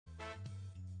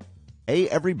Hey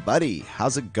everybody,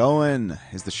 how's it going?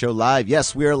 Is the show live?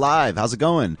 Yes, we are live. How's it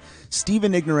going?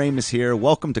 Stephen Ignoramus here.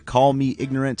 Welcome to Call Me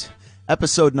Ignorant,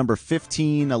 episode number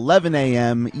 15, 11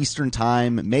 a.m. Eastern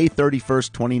Time, May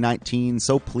 31st, 2019.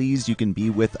 So pleased you can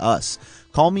be with us.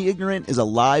 Call Me Ignorant is a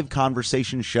live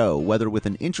conversation show, whether with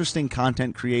an interesting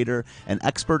content creator, an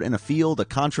expert in a field, a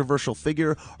controversial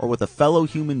figure, or with a fellow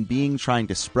human being trying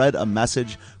to spread a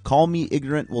message. Call Me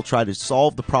Ignorant will try to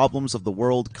solve the problems of the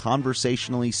world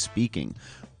conversationally speaking.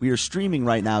 We are streaming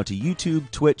right now to YouTube,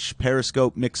 Twitch,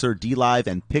 Periscope, Mixer, DLive,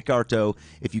 and Picarto.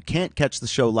 If you can't catch the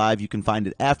show live, you can find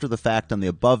it after the fact on the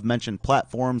above-mentioned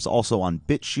platforms, also on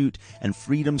BitChute and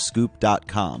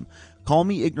freedomscoop.com. Call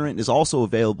Me Ignorant is also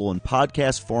available in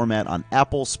podcast format on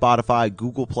Apple, Spotify,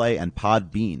 Google Play, and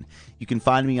Podbean. You can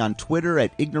find me on Twitter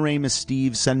at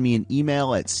IgnoramusSteve. Send me an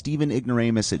email at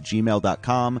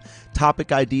stevenignoramus@gmail.com.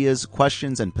 Topic ideas,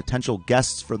 questions, and potential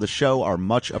guests for the show are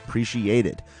much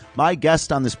appreciated. My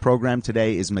guest on this program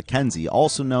today is Mackenzie,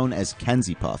 also known as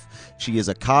KenziePuff. She is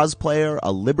a cosplayer,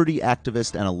 a liberty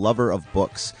activist, and a lover of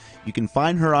books. You can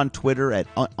find her on Twitter at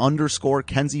underscore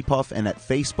KenziePuff and at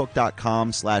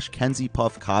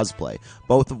Facebook.com/KenziePuffCosplay,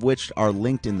 both of which are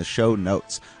linked in the show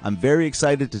notes. I'm very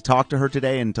excited to talk to her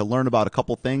today and to learn about a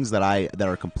couple things that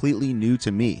are completely new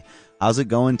to me. How's it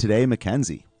going today,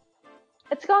 Mackenzie?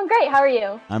 It's going great. How are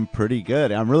you? I'm pretty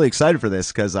good. I'm really excited for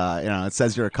this because, it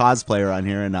says you're a cosplayer on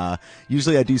here, and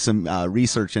usually I do some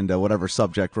research into whatever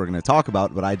subject we're going to talk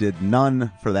about, but I did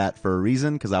none for that for a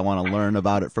reason because I want to learn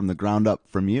about it from the ground up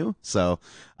from you. So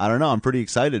I don't know. I'm pretty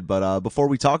excited. But before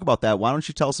we talk about that, why don't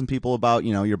you tell some people about,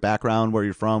 your background, where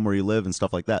you're from, where you live, and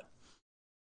stuff like that?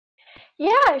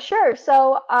 Yeah, sure.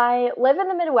 So I live in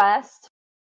the Midwest,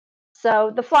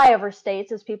 so the flyover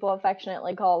states, as people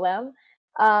affectionately call them.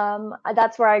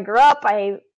 That's where I grew up.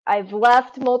 I've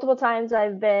left multiple times.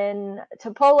 I've been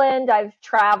to Poland. I've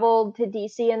traveled to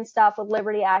DC and stuff with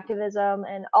liberty activism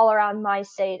and all around my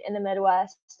state in the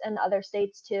Midwest and other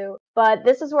states too. But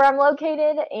this is where I'm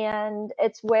located, and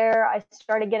it's where I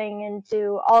started getting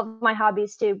into all of my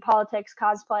hobbies too: politics,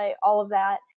 cosplay, all of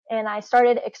that. And I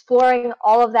started exploring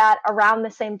all of that around the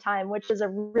same time, which is a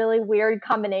really weird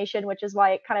combination, which is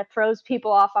why it kind of throws people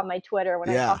off on my Twitter when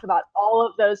I Yeah, talk about all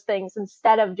of those things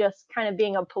instead of just kind of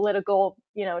being a political,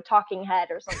 talking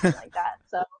head or something like that.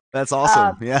 So, that's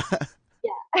awesome. um, Yeah.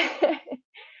 yeah.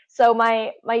 So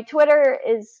my Twitter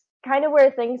is kind of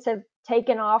where things have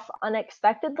taken off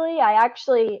unexpectedly. I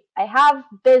have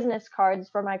business cards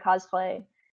for my cosplay,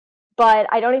 but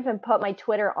I don't even put my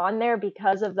Twitter on there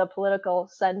because of the political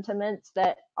sentiments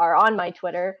that are on my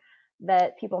Twitter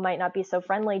that people might not be so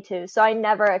friendly to. So I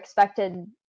never expected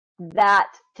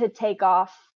that to take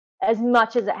off as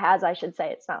much as it has, I should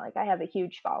say. It's not like I have a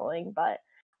huge following, but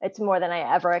it's more than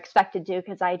I ever expected to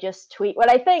because I just tweet what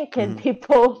I think and Mhm.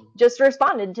 people just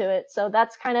responded to it. So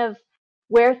that's kind of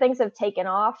where things have taken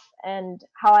off, and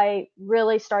how I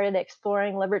really started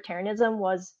exploring libertarianism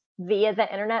was via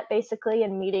the internet basically,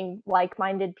 and meeting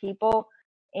like-minded people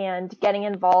and getting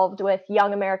involved with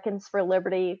Young Americans for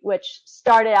Liberty, which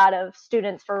started out of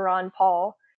Students for Ron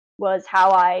Paul, was how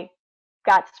I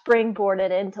got springboarded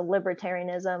into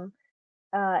libertarianism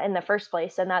in the first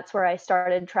place. And that's where I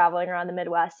started traveling around the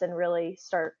Midwest and really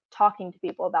start talking to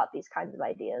people about these kinds of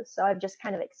ideas. So I've just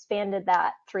kind of expanded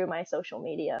that through my social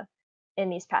media in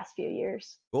these past few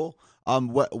years. Cool.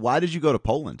 Why did you go to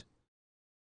Poland?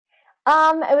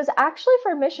 It was actually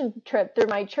for a mission trip through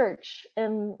my church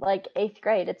in like eighth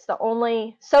grade. It's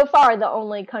so far, the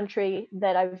only country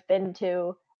that I've been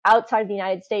to outside the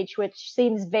United States, which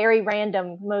seems very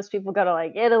random. Most people go to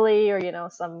like Italy or,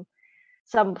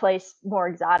 some place more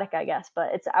exotic, I guess,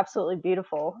 but it's absolutely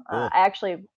beautiful. Cool.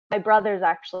 My brother's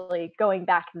actually going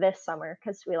back this summer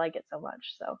because we like it so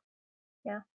much. So,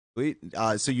 yeah. Sweet.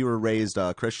 So you were raised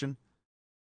Christian?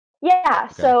 Yeah.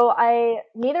 Okay. So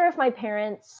neither of my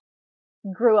parents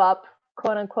grew up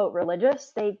quote unquote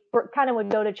religious. They kind of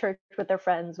would go to church with their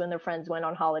friends when their friends went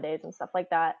on holidays and stuff like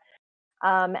that.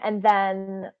 And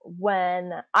then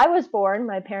when I was born,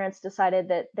 my parents decided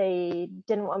that they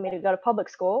didn't want me to go to public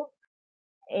school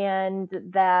and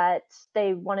that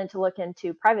they wanted to look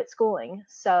into private schooling.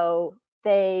 So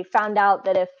they found out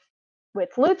that if,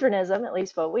 with Lutheranism, at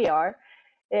least what we are,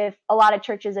 if a lot of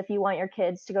churches, if you want your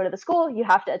kids to go to the school, you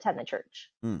have to attend the church.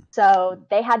 Hmm. So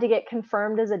they had to get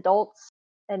confirmed as adults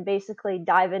and basically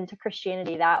dive into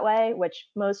Christianity that way, which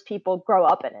most people grow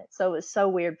up in it. So it was so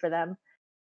weird for them.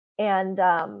 And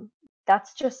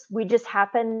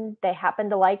they happened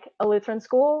to like a Lutheran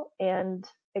school, and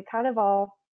it kind of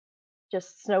all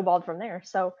just snowballed from there.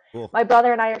 So Cool. my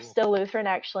brother and I are still Lutheran.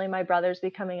 Actually, my brother's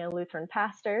becoming a Lutheran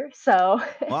pastor. So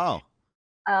Wow.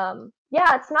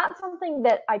 Yeah, it's not something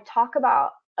that I talk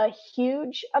about a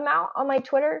huge amount on my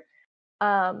Twitter.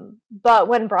 But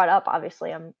when brought up,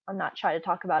 obviously, I'm not trying to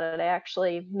talk about it. I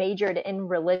actually majored in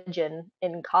religion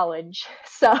in college,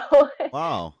 so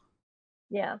Wow.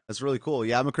 yeah. That's really cool.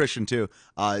 Yeah, I'm a Christian too.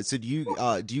 So do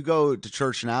you go to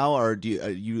church now, or are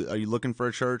you looking for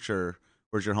a church, or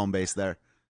where's your home base there?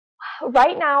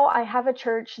 Right now, I have a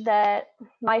church that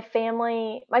my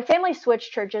family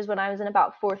switched churches when I was in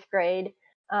about fourth grade,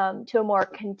 to a more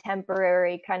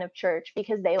contemporary kind of church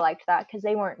because they liked that because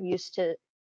they weren't used to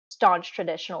staunch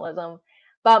traditionalism.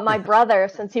 But my brother,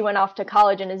 since he went off to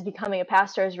college and is becoming a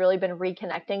pastor, has really been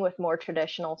reconnecting with more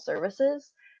traditional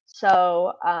services.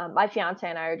 So my fiance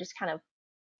and I are just kind of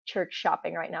church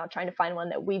shopping right now, trying to find one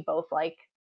that we both like.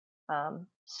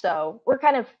 So we're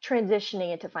kind of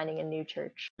transitioning into finding a new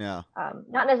church. Yeah,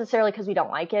 Not necessarily because we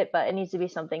don't like it, but it needs to be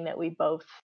something that we both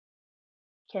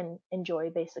can enjoy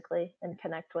basically and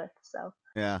connect with. So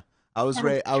yeah. I was kind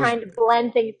of ra- I was trying to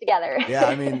blend things together. Yeah,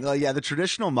 I mean, yeah, the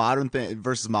traditional modern thing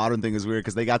versus modern thing is weird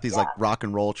because they got these like Yeah, rock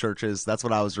and roll churches. That's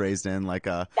what I was raised in. Like,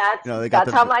 that's they got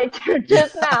that's how the my church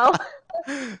is now.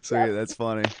 so yeah, Yep. that's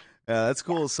funny. Yeah, that's Yeah.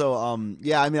 cool. So,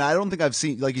 yeah, I mean, I don't think I've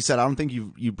seen, like you said, I don't think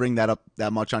you bring that up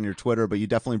that much on your Twitter, but you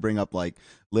definitely bring up like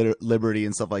liberty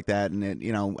and stuff like that.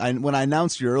 And when I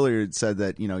announced you earlier, it said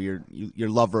that you're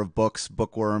lover of books,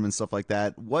 bookworm, and stuff like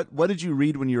that. What did you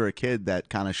read when you were a kid that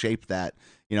kind of shaped that?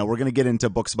 We're gonna get into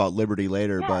books about liberty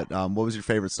later, Yeah. but what was your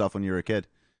favorite stuff when you were a kid?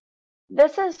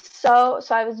 This is so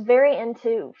I was very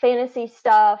into fantasy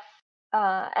stuff,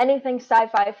 anything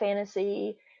sci-fi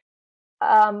fantasy.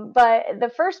 But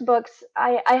the first books,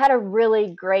 I had a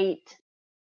really great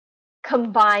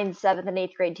combined seventh and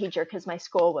eighth grade teacher because my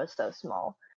school was so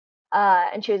small.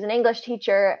 And she was an English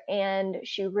teacher, and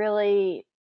she really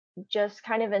just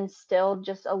kind of instilled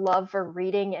just a love for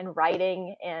reading and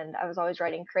writing. And I was always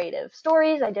writing creative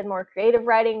stories. I did more creative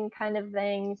writing kind of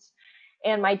things,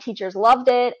 and my teachers loved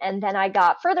it. And then I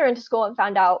got further into school and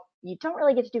found out you don't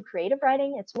really get to do creative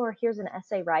writing. It's more here's an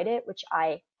essay, write it, which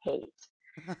I hate.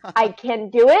 I can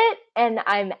do it and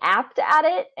I'm apt at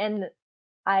it and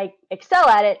I excel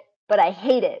at it, but I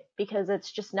hate it because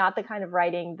it's just not the kind of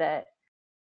writing that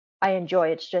I enjoy.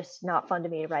 It's just not fun to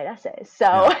me to write essays. So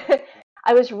Yeah,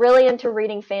 I was really into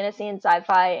reading fantasy and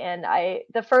sci-fi, and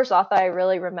the first author I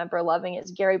really remember loving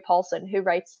is Gary Paulson, who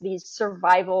writes these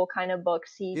survival kind of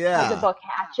books. He has a yeah, book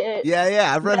Hatchet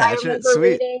yeah. I've read that I Hatchet. remember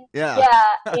Sweet. reading. Yeah.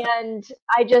 Yeah, and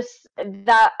I just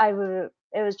that I would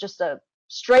it was just a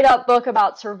straight up book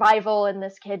about survival and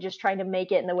this kid just trying to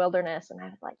make it in the wilderness, and I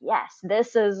was like, yes,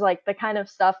 this is like the kind of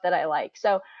stuff that I like.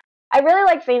 So I really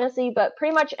like fantasy, but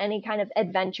pretty much any kind of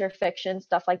adventure fiction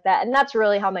stuff like that, and that's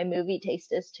really how my movie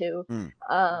taste is too. Hmm.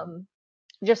 Um,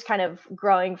 just kind of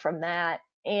growing from that,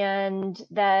 and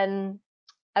then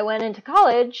I went into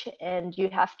college, and you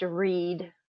have to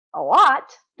read a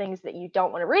lot, things that you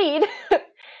don't want to read.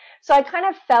 So I kind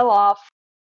of fell off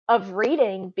of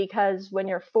reading because when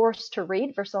you're forced to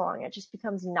read for so long, it just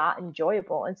becomes not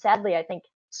enjoyable. And sadly, I think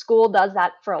school does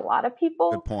that for a lot of Good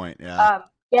people. point. Yeah.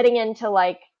 Getting into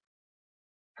like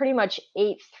pretty much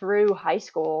 8th through high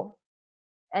school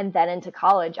and then into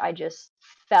college, I just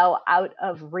fell out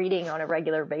of reading on a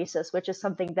regular basis, which is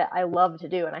something that I love to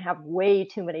do. And I have way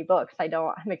too many books.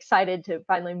 I'm excited to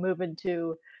finally move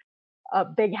into a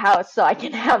big house so I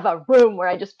can have a room where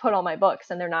I just put all my books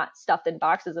and they're not stuffed in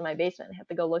boxes in my basement. I have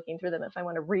to go looking through them if I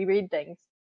want to reread things.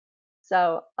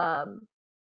 So,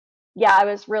 yeah, I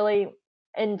was really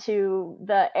into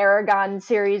the Aragon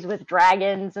series with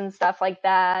dragons and stuff like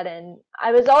that. And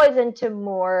I was always into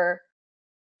more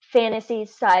fantasy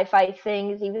sci-fi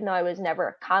things, even though I was never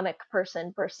a comic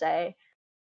person per se.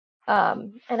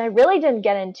 And I really didn't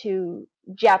get into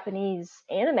Japanese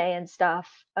anime and stuff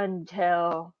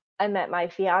until I met my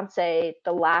fiance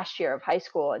the last year of high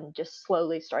school and just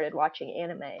slowly started watching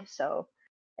anime. So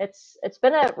it's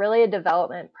been a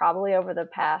development probably over the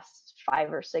past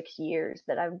 5 or 6 years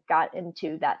that I've got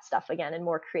into that stuff again and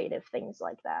more creative things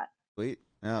like that. Sweet.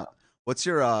 So Yeah. What's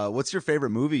your favorite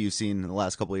movie you've seen in the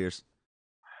last couple of years?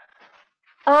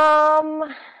 um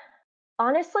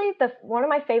honestly, the one of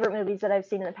my favorite movies that I've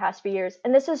seen in the past few years,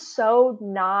 and this is so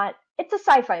not it's a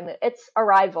sci-fi movie. It's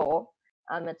Arrival.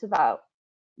 It's about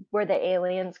where the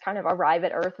aliens kind of arrive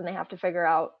at Earth and they have to figure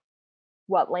out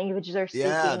what language they're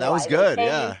Yeah, speaking, that was why they good. came.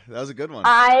 Yeah, that was a good one.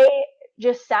 I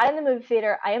just sat in the movie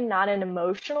theater. I am not an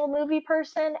emotional movie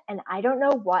person, and I don't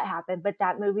know what happened, but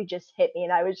that movie just hit me,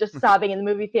 and I was just sobbing in the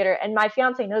movie theater. And my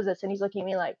fiance knows this, and he's looking at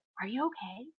me like, "Are you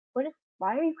okay?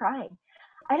 Why are you crying?"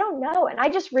 I don't know. And I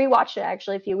just rewatched it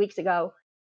actually a few weeks ago,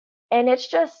 And it's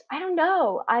just, I don't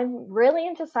know. I'm really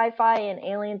into sci-fi and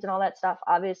aliens and all that stuff,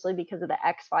 obviously because of the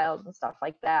X-Files and stuff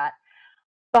like that.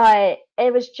 But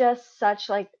it was just such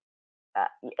like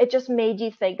it just made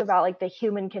you think about like the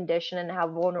human condition and how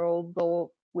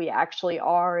vulnerable we actually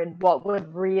are and what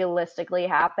would realistically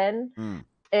happen Mm.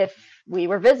 if we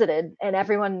were visited and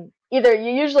everyone either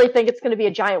you usually think it's going to be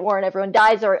a giant war and everyone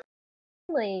dies or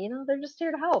they're just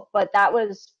here to help. But that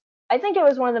was, I think it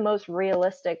was one of the most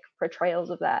realistic portrayals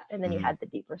of that. And then you Mm. had the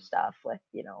deeper stuff with,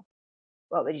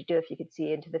 what would you do if you could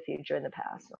see into the future and the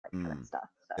past and all that kind of Mm. stuff.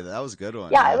 So Yeah, that was a good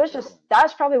one. yeah, it Yeah. was just that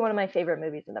was probably one of my favorite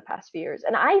movies in the past few years.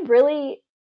 And I really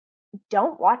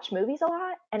don't watch movies a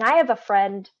lot. And I have a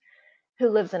friend who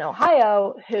lives in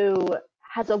Ohio who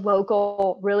has a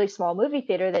local, really small movie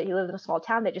theater that he lives in a small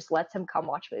town that just lets him come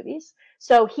watch movies.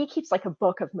 So he keeps like a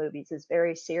book of movies, is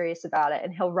very serious about it,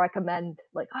 and he'll recommend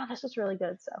like, oh, this was really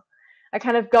good. So I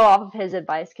kind of go off of his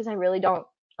advice because I really don't,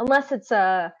 unless it's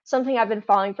something I've been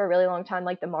following for a really long time,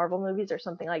 like the Marvel movies or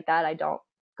something like that. I don't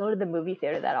go to the movie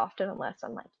theater that often unless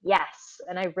I'm like, yes,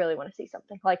 and I really want to see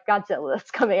something like Godzilla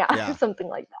that's coming out or Yeah. something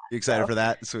like You that. excited So for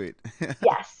that? Sweet.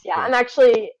 yes, yeah. Cool. I'm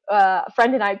actually a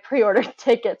friend and I pre-ordered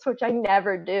tickets, which I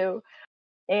never do,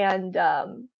 and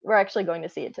we're actually going to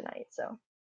see it tonight. So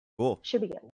Cool. should be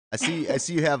good. I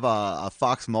see you have a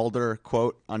Fox Mulder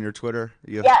quote on your Twitter.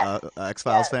 You Yes, a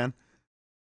X-Files yes. fan?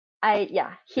 Yeah,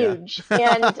 Yeah. huge.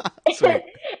 And Sweet.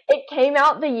 it came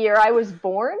out the year I was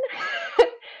born.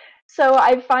 So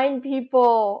I find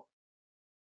people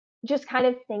just kind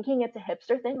of thinking it's a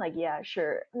hipster thing, like, yeah,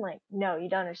 sure. I'm like, no, you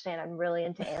don't understand. I'm really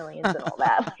into aliens and all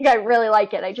that. Like, I really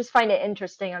like it. I just find it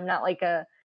interesting. I'm not like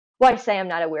well, I say I'm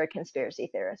not a weird conspiracy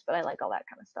theorist, but I like all that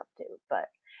kind of stuff too. But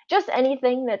just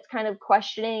anything that's kind of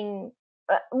questioning.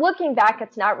 Looking back,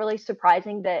 it's not really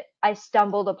surprising that I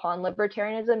stumbled upon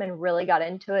libertarianism and really got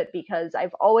into it because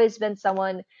I've always been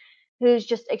someone who's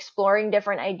just exploring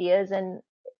different ideas and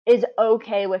is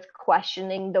okay with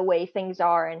questioning the way things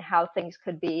are and how things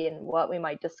could be and what we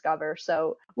might discover.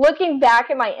 So, looking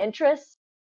back at my interests,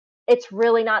 it's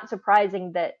really not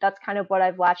surprising that that's kind of what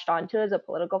I've latched onto as a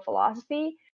political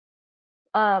philosophy.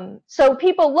 So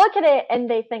people look at it and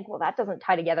they think, well, that doesn't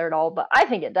tie together at all, but I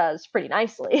think it does pretty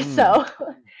nicely. Mm. So,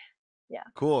 yeah.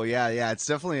 Cool. Yeah, yeah. It's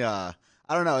definitely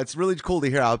I don't know. It's really cool to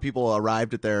hear how people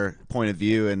arrived at their point of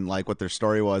view and like what their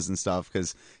story was and stuff.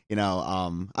 Because I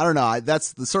don't know.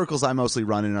 That's the circles I mostly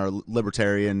run in are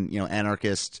libertarian,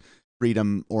 anarchist,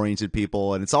 freedom oriented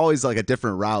people, and it's always like a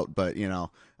different route. But I don't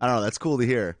know. That's cool to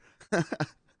hear. Yeah,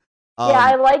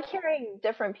 I um, like hearing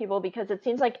different people because it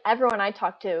seems like everyone I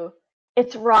talk to,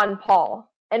 it's Ron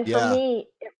Paul. And for yeah. me,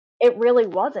 it really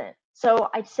wasn't. So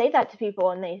I say that to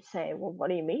people and they say, well, what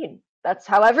do you mean? That's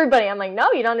how everybody. I'm like,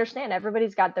 no, you don't understand.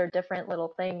 Everybody's got their different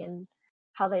little thing and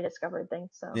how they discovered things.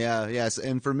 So, Yeah, yes,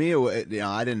 and for me,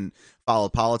 I didn't follow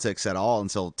politics at all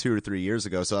until 2 or 3 years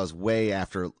ago. So I was way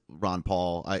after Ron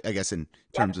Paul, I guess in yep.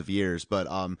 terms of years. But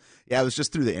yeah, it was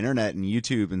just through the internet and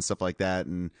YouTube and stuff like that.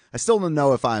 And I still don't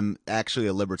know if I'm actually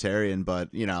a libertarian, but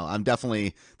I'm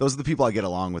definitely those are the people I get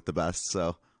along with the best.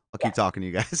 So I'll keep talking to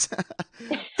you guys.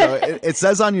 So it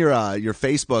says on your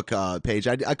Facebook page,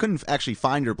 I couldn't actually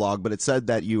find your blog, but it said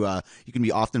that you can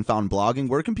be often found blogging.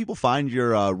 Where can people find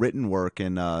your written work?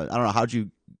 And I don't know, how'd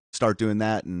you start doing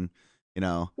that and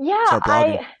Yeah, start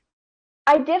blogging?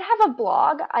 I did have a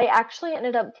blog. I actually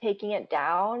ended up taking it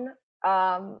down.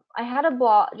 I had a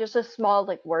blog, just a small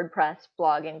like WordPress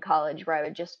blog in college where I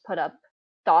would just put up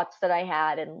thoughts that I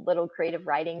had and little creative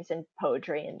writings and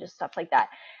poetry and just stuff like that.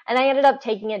 And I ended up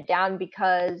taking it down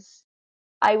because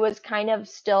I was kind of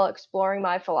still exploring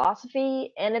my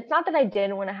philosophy. And it's not that I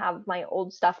didn't want to have my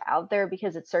old stuff out there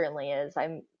because it certainly is.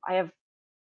 I have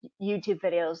YouTube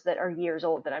videos that are years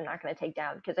old that I'm not going to take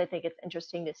down because I think it's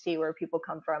interesting to see where people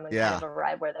come from and kind Yeah, of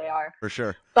arrive where they are. for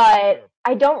sure. But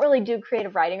I don't really do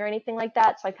creative writing or anything like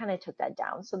that, so I kind of took that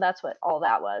down. So that's what all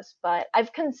that was. But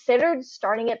I've considered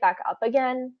starting it back up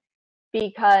again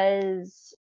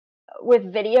because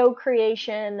with video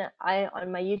creation, I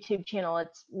on my YouTube channel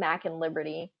it's Mac and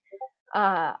Liberty.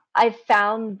 I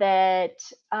found that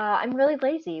I'm really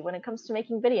lazy when it comes to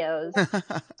making videos.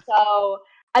 So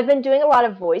I've been doing a lot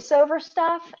of voiceover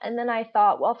stuff, and then I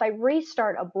thought, well, if I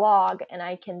restart a blog and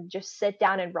I can just sit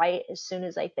down and write as soon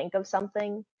as I think of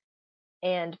something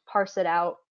and parse it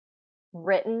out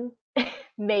written,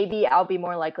 maybe I'll be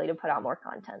more likely to put out more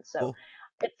content. So Cool.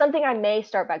 it's something I may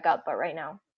start back up, but right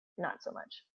now, not so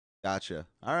much. Gotcha.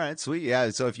 All right, sweet.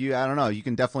 Yeah. So if I don't know, you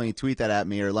can definitely tweet that at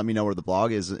me or let me know where the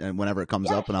blog is and whenever it comes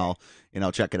Yeah, up, and sure.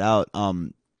 I'll check it out.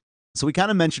 So we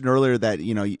kind of mentioned earlier that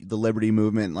the liberty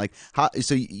movement, like how.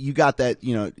 So you got that.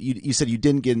 You said you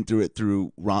didn't get through it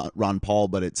through Ron Paul,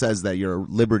 but it says that you're a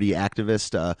liberty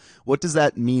activist. What does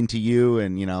that mean to you?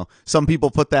 And some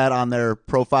people put that on their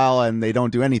profile and they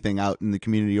don't do anything out in the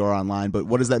community or online. But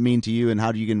what does that mean to you? And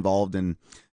how do you get involved in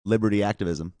liberty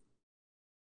activism?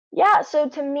 Yeah, so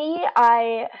to me,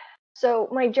 so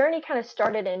my journey kind of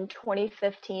started in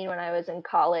 2015 when I was in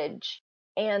college,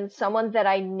 and someone that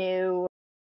I knew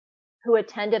who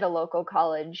attended a local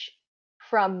college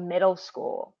from middle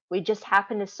school. We just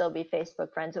happened to still be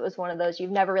Facebook friends. It was one of those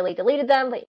you've never really deleted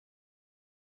them,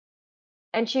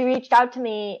 and she reached out to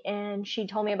me and she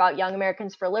told me about Young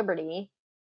Americans for Liberty.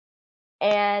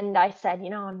 And I said,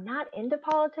 I'm not into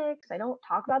politics. I don't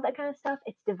talk about that kind of stuff.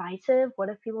 It's divisive. What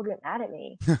if people get mad at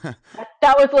me?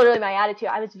 That was literally my attitude.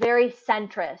 I was very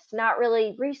centrist, not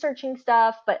really researching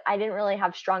stuff, but I didn't really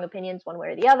have strong opinions one way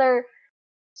or the other.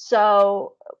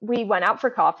 So we went out for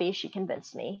coffee. She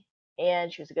convinced me,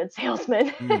 and she was a good salesman.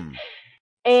 Hmm.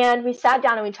 And we sat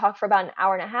down and we talked for about an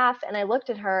hour and a half. And I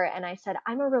looked at her and I said,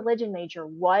 I'm a religion major.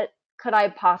 What could I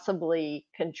possibly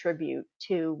contribute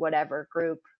to whatever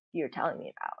group you're telling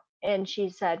me about? And she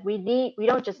said, we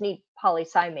don't just need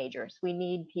poli-sci majors. We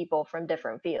need people from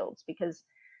different fields, because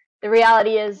the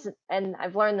reality is, and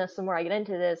I've learned this the more I get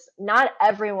into this, not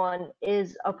everyone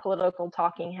is a political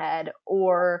talking head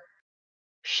or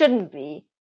shouldn't be,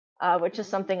 which is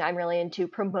something I'm really into,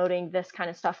 promoting this kind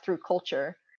of stuff through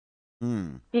culture,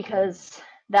 Hmm. because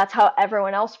that's how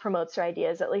everyone else promotes their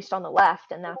ideas, at least on the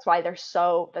left. And that's why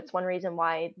that's one reason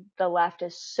why the left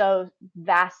is so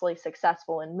vastly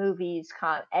successful in movies,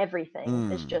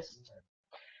 everything is Hmm. just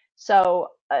so.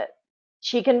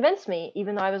 She convinced me,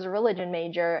 even though I was a religion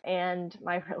major, and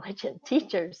my religion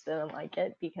teachers didn't like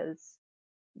it because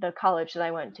the college that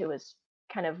I went to was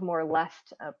kind of more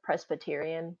left,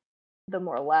 Presbyterian, the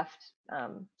more left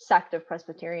sect of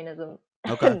Presbyterianism.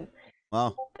 Okay. And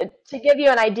Well. to give you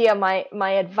an idea,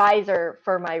 my advisor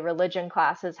for my religion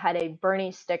classes had a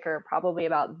Bernie sticker probably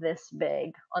about this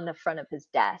big on the front of his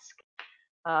desk,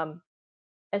 um,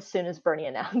 as soon as Bernie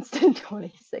announced in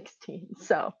 2016.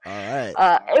 So All right.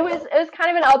 it was kind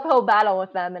of an uphill battle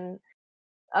with them, and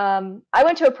I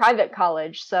went to a private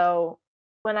college, so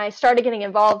when I started getting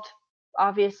involved,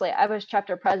 obviously I was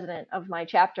chapter president of my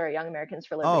chapter at Young Americans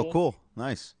for Oh, Liberty, cool.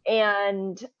 Nice.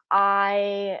 and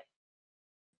I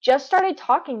just started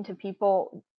talking to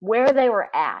people where they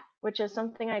were at, which is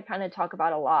something I kind of talk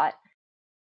about a lot.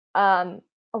 Um,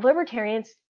 Libertarians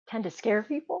tend to scare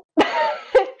people.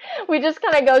 We just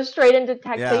kind of go straight into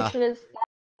Yeah. taxation is,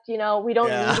 we don't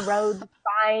Yeah. need roads,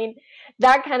 fine,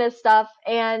 that kind of stuff.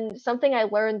 And something I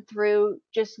learned through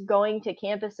just going to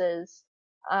campuses.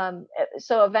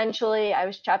 So eventually I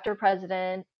was chapter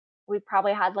president. We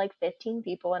probably had like 15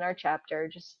 people in our chapter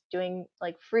just doing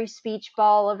like free speech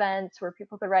ball events where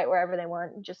people could write wherever they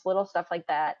want, just little stuff like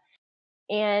that.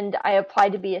 And I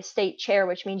applied to be a state chair,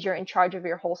 which means you're in charge of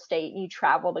your whole state and you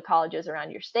travel to colleges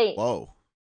around your state. Whoa.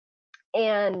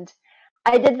 And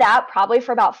I did that probably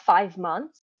for about 5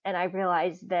 months, and I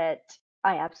realized that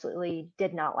I absolutely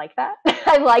did not like that.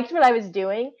 I liked what I was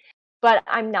doing, but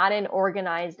I'm not an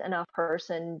organized enough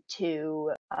person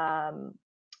to.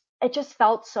 It just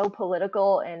felt so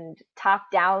political and top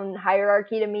down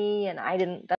hierarchy to me, and I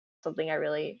didn't. That's something I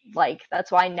really like.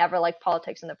 That's why I never liked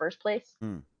politics in the first place.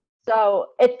 Hmm. So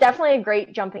it's definitely a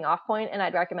great jumping off point, and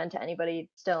I'd recommend to anybody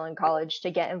still in college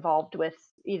to get involved with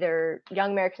either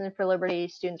Young Americans for Liberty,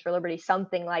 Students for Liberty,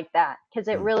 something like that, because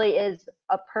it Hmm. really is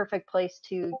a perfect place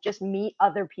to just meet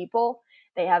other people.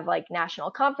 They have like national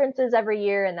conferences every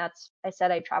year, and I said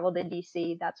I traveled to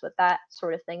DC. That's what that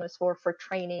sort of thing was for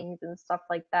trainings and stuff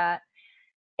like that.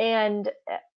 And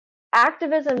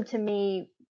activism to me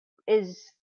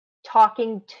is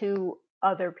talking to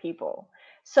other people.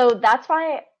 So that's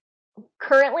why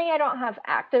currently I don't have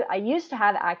I used to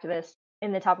have activist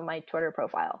in the top of my Twitter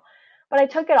profile, but I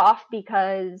took it off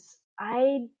because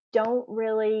I don't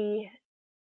really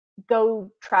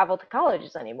go travel to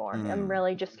colleges anymore. I'm Hmm.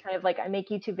 really just kind of like, I make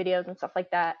YouTube videos and stuff like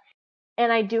that.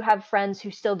 And I do have friends who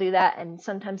still do that, and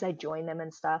sometimes I join them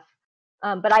and stuff.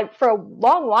 But for a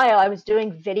long while, I was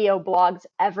doing video blogs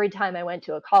every time I went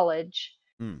to a college,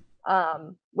 Hmm.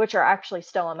 which are actually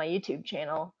still on my YouTube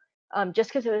channel, just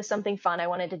because it was something fun. I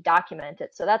wanted to document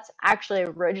it. So that's actually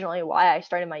originally why I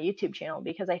started my YouTube channel,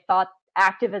 because I thought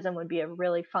activism would be a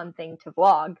really fun thing to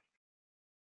vlog.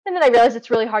 And then I realized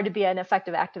it's really hard to be an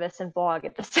effective activist and vlog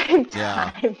at the same Yeah.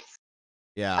 time.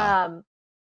 Yeah. um,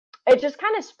 it just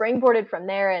kind of springboarded from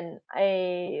there, and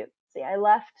I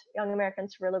left Young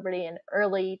Americans for Liberty in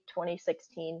early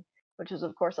 2016, which was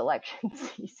of course election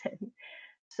season.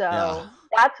 Yeah. So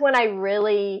that's when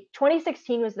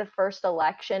 2016 was the first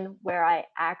election where I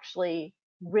actually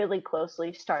really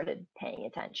closely started paying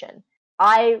attention.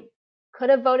 I could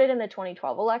have voted in the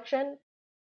 2012 election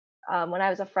when I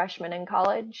was a freshman in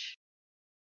college,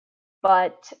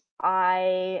 but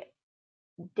I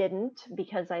didn't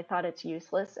because I thought it's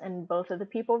useless and both of the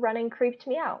people running creeped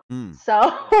me out. Mm, So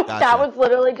that gotcha. was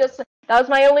literally that was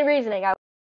my only reasoning. I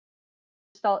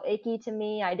just felt icky to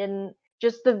me. I didn't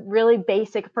just the really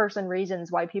basic person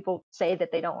reasons why people say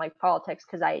that they don't like politics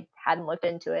because I hadn't looked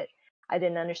into it. I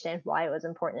didn't understand why it was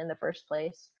important in the first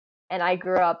place. And I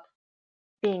grew up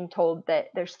being told that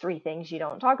there's three things you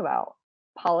don't talk about: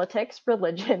 politics,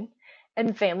 religion,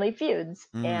 and family feuds.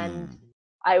 And Mm,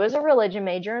 I was a religion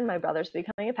major, and my brother's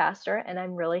becoming a pastor, and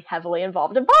I'm really heavily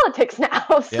involved in politics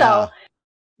now. So yeah.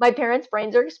 my parents'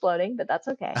 brains are exploding, but that's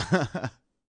okay.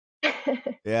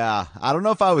 Yeah, I don't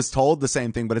know if I was told the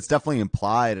same thing, but it's definitely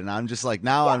implied, and I'm just like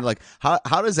now I'm Yeah, like,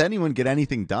 how does anyone get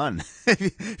anything done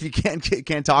if you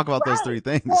can't talk about those right. three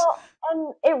things? Well,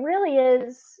 and it really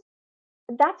is.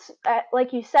 That's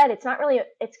like you said. It's not really.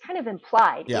 It's kind of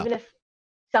implied, Yeah. even if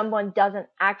someone doesn't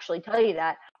actually tell you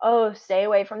that. Oh, stay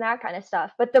away from that kind of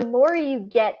stuff. But the more you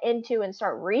get into and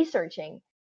start researching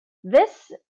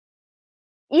this,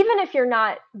 even if you're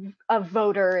not a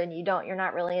voter and you're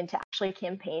not really into actually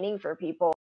campaigning for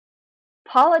people,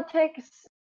 politics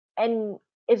and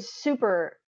is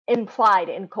super implied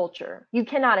in culture. You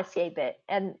cannot escape it,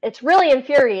 and it's really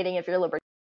infuriating if you're libertarian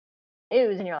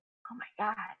news and you're like, oh my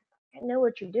god, I know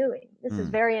what you're doing. This is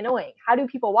Mm, very annoying. How do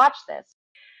people watch this?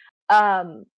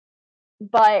 Um,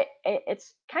 but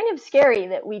it's kind of scary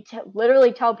that we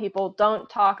literally tell people don't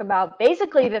talk about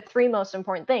basically the three most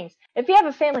important things. If you have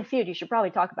a family feud, you should probably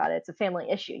talk about it. It's a family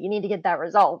issue. You need to get that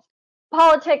resolved.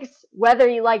 Politics, whether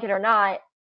you like it or not,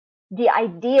 the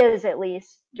ideas at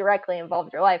least directly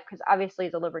involved your life. Because obviously,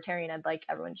 as a libertarian, I'd like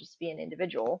everyone just to be an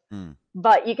individual. mm,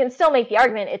 But you can still make the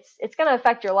argument it's going to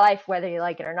affect your life whether you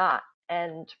like it or not.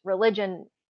 And religion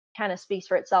kind of speaks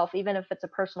for itself. Even if it's a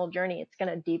personal journey, it's going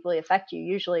to deeply affect you,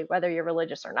 usually whether you're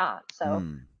religious or not. So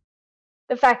mm.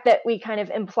 the fact that we kind of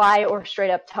imply or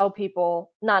straight up tell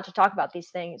people not to talk about these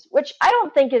things, which I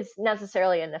don't think is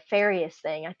necessarily a nefarious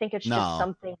thing. I think it's just No.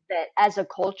 something that as a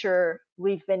culture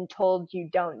we've been told you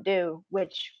don't do,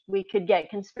 which we could get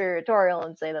conspiratorial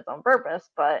and say that's on purpose,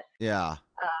 but Yeah.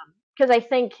 because I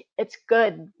think it's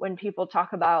good when people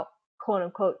talk about quote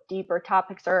unquote deeper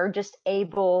topics or are just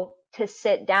able to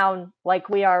sit down like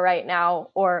we are right now,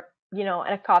 or in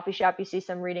a coffee shop you see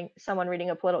someone reading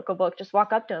a political book, just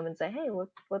walk up to them and say, hey,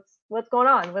 what's going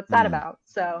on, what's that Mm, about?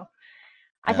 So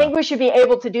I yeah. think we should be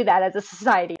able to do that as a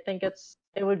society. I think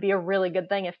it would be a really good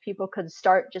thing if people could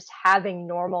start just having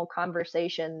normal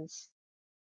conversations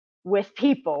with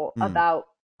people Mm. about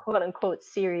quote unquote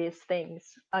serious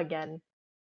things again.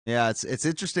 Yeah, it's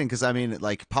interesting because I mean,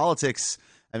 like politics.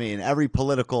 I mean, every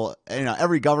political,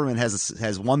 every government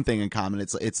has one thing in common.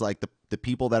 It's like the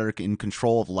people that are in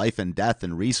control of life and death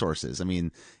and resources. I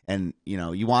mean, and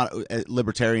you want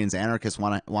libertarians, anarchists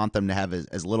want them to have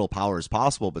as little power as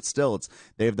possible, but still,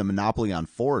 they have the monopoly on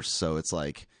force. So it's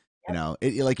like.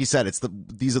 Like you said,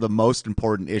 these are the most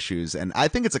important issues, and I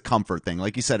think it's a comfort thing.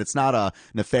 Like you said, it's not a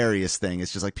nefarious thing.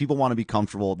 It's just like people want to be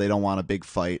comfortable. They don't want a big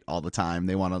fight all the time.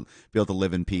 They want to be able to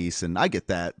live in peace, and I get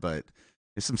that, but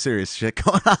there's some serious shit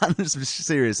going on. There's some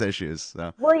serious issues.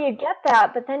 So Well, you get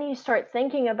that, but then you start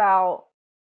thinking about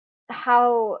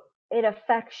how it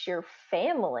affects your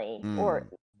family or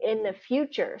mm, in the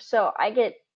future. So I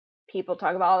get people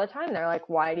talk about all the time. They're like,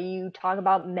 why do you talk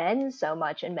about men so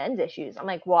much and men's issues? I'm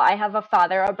like, well, I have a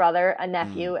father, a brother, a mm,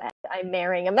 nephew, and I'm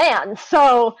marrying a man.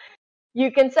 So you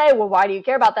can say, well, why do you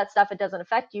care about that stuff? It doesn't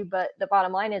affect you. But the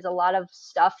bottom line is a lot of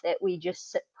stuff that we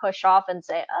just push off and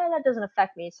say, oh, that doesn't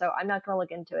affect me. So I'm not going to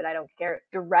look into it. I don't care. It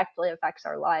directly affects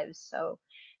our lives. So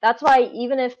that's why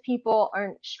even if people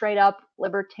aren't straight up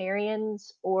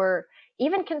libertarians or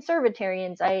even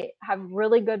conservatarians, I have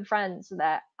really good friends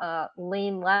that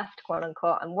lean left, quote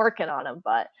unquote. I'm working on them,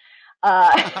 but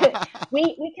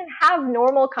we can have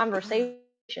normal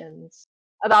conversations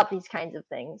about these kinds of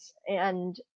things,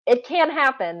 and it can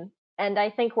happen. And I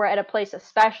think we're at a place,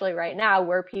 especially right now,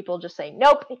 where people just say,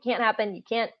 nope, it can't happen. You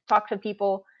can't talk to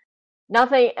people,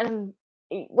 nothing. And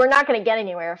we're not going to get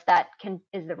anywhere if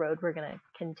is the road we're going to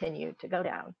continue to go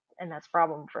down. And that's a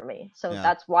problem for me. So yeah,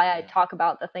 that's why I talk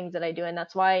about the things that I do. And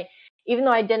that's why, even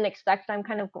though I didn't expect it, I'm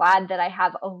kind of glad that I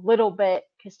have a little bit,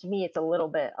 because to me, it's a little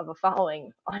bit of a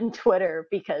following on Twitter,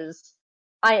 because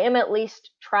I am at least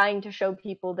trying to show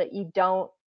people that you don't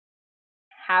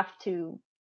have to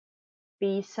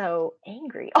be so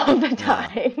angry all the yeah.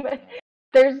 time.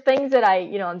 there's things that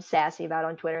I'm sassy about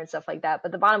on Twitter and stuff like that.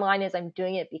 But the bottom line is I'm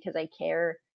doing it because I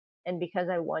care and because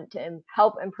I want to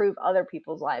help improve other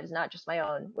people's lives, not just my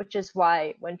own, which is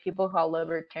why when people call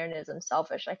libertarianism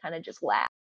selfish, I kind of just laugh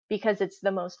because it's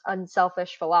the most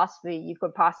unselfish philosophy you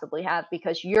could possibly have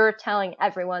because you're telling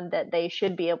everyone that they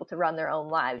should be able to run their own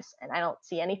lives. And I don't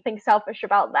see anything selfish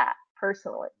about that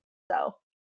personally. So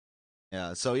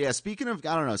Yeah. So yeah, speaking of,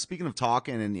 I don't know, speaking of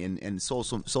talking and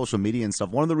social media and stuff,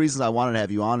 one of the reasons I wanted to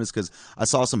have you on is because I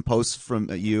saw some posts from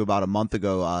you about a month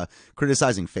ago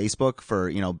criticizing Facebook for,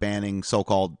 banning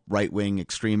so-called right-wing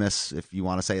extremists, if you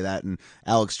want to say that, and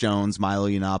Alex Jones, Milo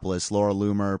Yiannopoulos, Laura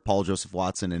Loomer, Paul Joseph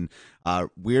Watson, and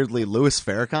weirdly Louis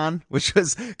Farrakhan, which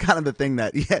was kind of the thing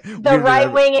that the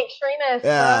right-wing extremists.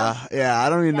 Yeah. I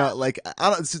don't even know. Like,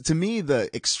 to me, the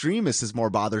extremist is more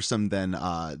bothersome than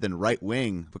right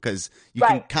wing because you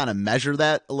can kind of measure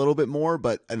that a little bit more.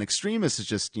 But an extremist is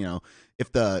just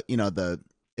if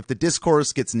the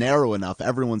discourse gets narrow enough,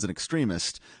 everyone's an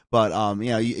extremist. But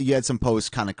you had some posts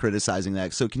kind of criticizing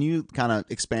that. So can you kind of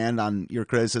expand on your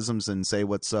criticisms and say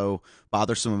what's so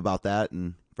bothersome about that,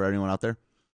 and for anyone out there?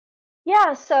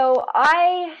 Yeah, so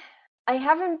I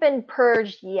haven't been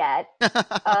purged yet.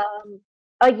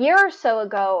 A year or so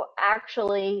ago,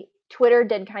 actually, Twitter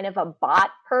did kind of a bot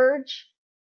purge.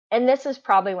 And this is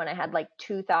probably when I had like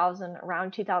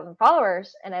around 2,000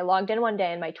 followers. And I logged in one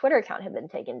day and my Twitter account had been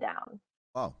taken down.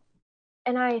 Oh.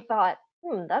 And I thought,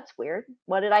 that's weird.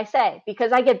 What did I say?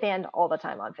 Because I get banned all the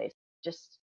time on Facebook.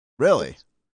 Just really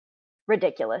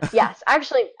ridiculous. Yes,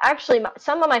 actually,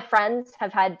 some of my friends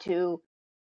have had to.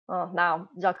 Well, now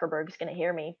Zuckerberg's going to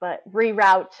hear me, but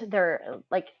reroute their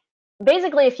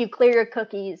basically if you clear your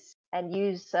cookies and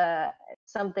use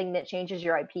something that changes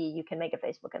your IP, you can make a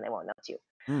Facebook and they won't know it's you.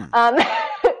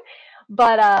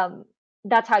 But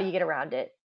that's how you get around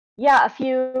it. Yeah,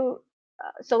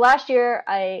 so last year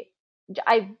I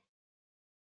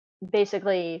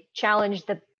basically challenged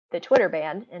the Twitter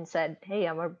ban and said, "Hey,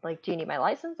 do you need my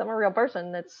license? I'm a real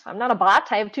person. I'm not a bot.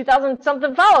 I have 2,000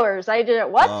 something followers. I did it.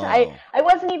 What? Oh. I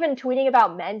wasn't even tweeting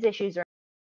about men's issues or at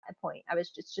that point. I was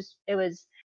just it was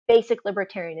basic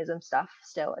libertarianism stuff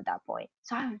still at that point.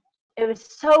 So it was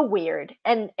so weird,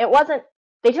 and it wasn't.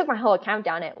 They took my whole account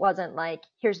down. It wasn't like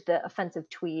here's the offensive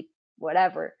tweet,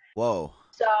 whatever. Whoa.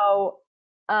 So,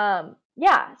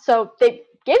 yeah. So they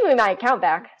gave me my account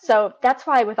back. So that's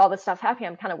why with all this stuff happening,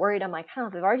 I'm kind of worried. I'm like,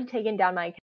 they've already taken down my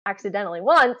account accidentally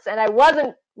once, and I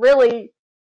wasn't really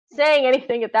saying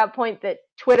anything at that point that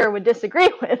Twitter would disagree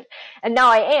with, and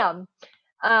now I am.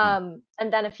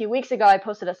 And then a few weeks ago, I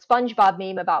posted a SpongeBob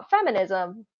meme about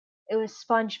feminism. It was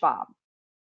SpongeBob,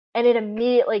 and it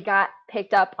immediately got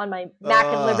picked up on my Mac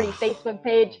and Liberty Facebook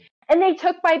page, and they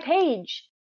took my page,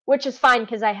 which is fine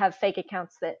because I have fake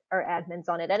accounts that are admins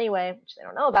on it anyway, which they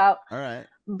don't know about. All right.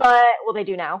 But well, they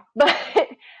do now. But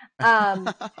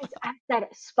I said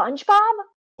SpongeBob.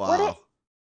 Wow.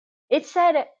 It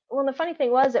said. Well, the funny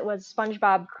thing was, it was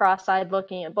SpongeBob cross-eyed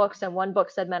looking at books, and one book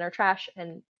said "Men are trash,"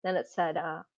 and then it said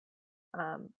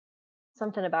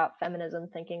something about feminism,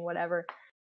 thinking whatever.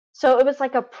 So it was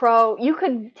like you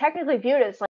could technically view it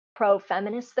as like a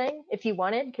pro-feminist thing if you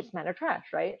wanted, because men are trash,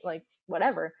 right? Like,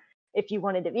 whatever. If you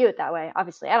wanted to view it that way.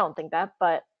 Obviously, I don't think that,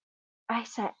 but I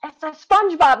said, it's a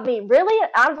SpongeBob meme. Really?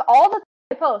 Out of all the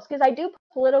I post, because I do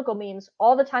political memes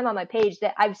all the time on my page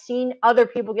that I've seen other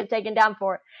people get taken down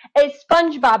for, a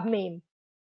SpongeBob meme.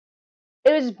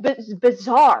 It was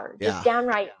bizarre, just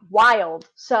downright wild.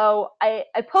 So I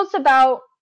post about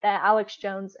that Alex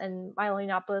Jones and Milo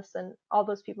Yiannopoulos and all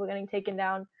those people getting taken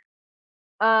down.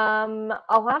 A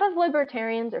lot of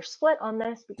libertarians are split on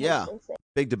this because they say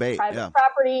big debate. Private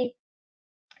property.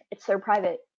 It's their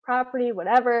private property,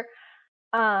 whatever.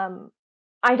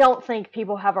 I don't think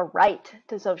people have a right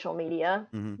to social media.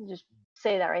 Mm-hmm. Just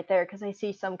say that right there, because I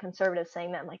see some conservatives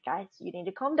saying that. I'm like, guys, you need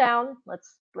to calm down.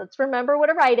 Let's remember what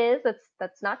a right is.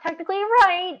 That's not technically a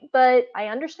right, but I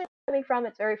understand where you're coming from.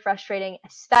 It's very frustrating,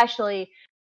 especially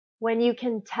when you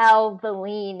can tell the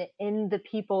lean in the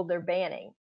people they're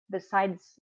banning. Besides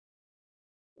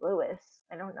Lewis,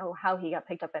 I don't know how he got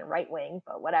picked up in right wing,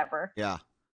 but whatever. Yeah.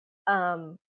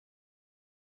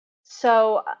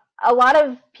 So a lot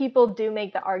of people do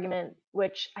make the argument,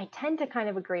 which I tend to kind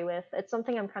of agree with. It's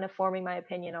something I'm kind of forming my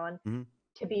opinion on,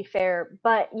 to be fair.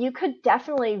 But you could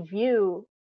definitely view,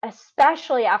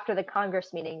 especially after the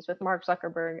Congress meetings with Mark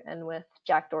Zuckerberg and with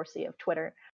Jack Dorsey of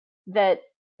Twitter, that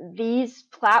these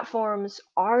platforms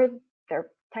they're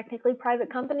technically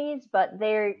private companies, but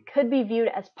they could be viewed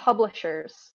as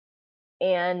publishers.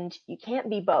 And you can't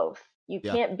be both. You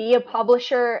can't be a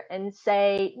publisher and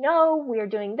say, no, we're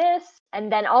doing this, and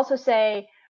then also say,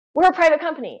 we're a private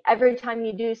company. Every time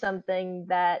you do something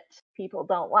that people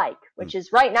don't like, which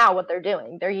is right now what they're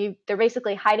doing, they're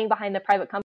basically hiding behind the private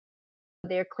company.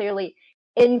 They're clearly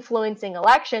influencing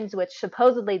elections, which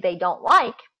supposedly they don't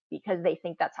like because they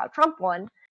think that's how Trump won.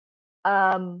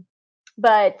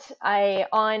 But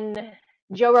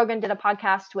Joe Rogan did a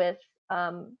podcast with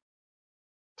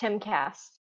Tim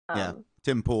Cast.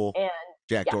 Tim Pool, and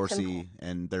Jack yeah, Dorsey,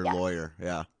 and their lawyer.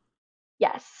 Yeah.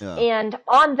 Yes. Yeah. And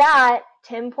on that,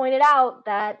 Tim pointed out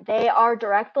that they are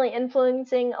directly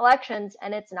influencing elections,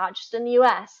 and it's not just in the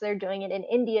US. They're doing it in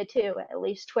India too, at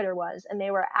least Twitter was. And they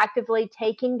were actively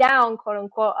taking down, quote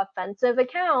unquote, offensive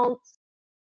accounts.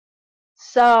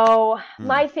 So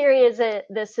my theory is that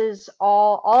this is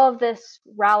all of this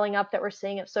rallying up that we're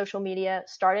seeing of social media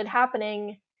started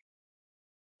happening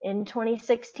in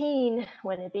 2016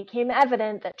 when it became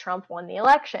evident that Trump won the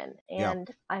election. And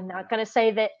I'm not going to say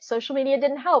that social media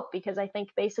didn't help, because I think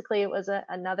basically it was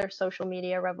another social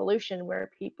media revolution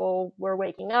where people were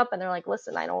waking up and they're like,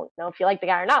 listen, I don't know if you like the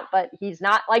guy or not, but he's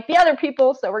not like the other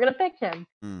people, so we're going to pick him.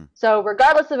 So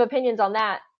regardless of opinions on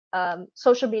that,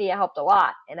 social media helped a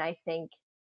lot. And I think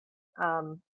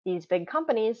these big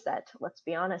companies that, let's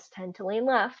be honest, tend to lean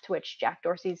left, which Jack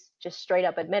Dorsey's just straight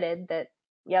up admitted that,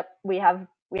 yep, we have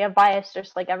bias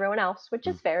just like everyone else, which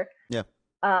is fair. Yeah.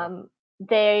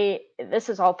 This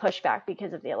is all pushback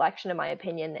because of the election, in my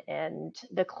opinion, and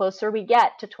the closer we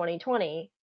get to 2020,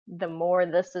 the more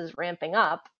this is ramping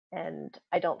up, and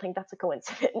I don't think that's a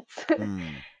coincidence.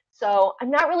 So I'm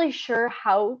not really sure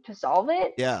how to solve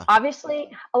it. Yeah.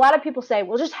 Obviously, a lot of people say,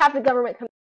 well, just have the government come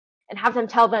and have them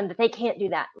tell them that they can't do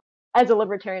that. As a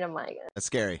libertarian, I'm like, that's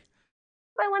scary.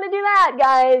 I want to do that,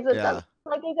 guys. It sounds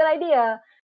like a good idea.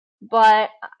 But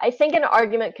I think an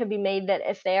argument could be made that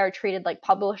if they are treated like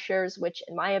publishers, which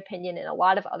in my opinion, and a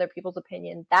lot of other people's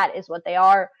opinion, that is what they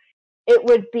are, it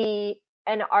would be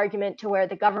an argument to where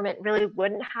the government really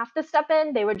wouldn't have to step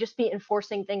in. They would just be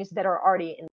enforcing things that are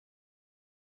already in,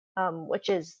 which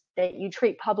is that you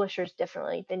treat publishers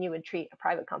differently than you would treat a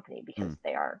private company, because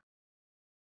they are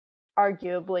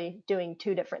arguably doing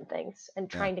two different things and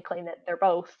trying to claim that they're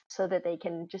both so that they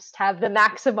can just have the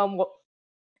maximum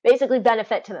basically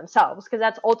benefit to themselves, because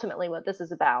that's ultimately what this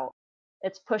is about.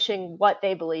 It's pushing what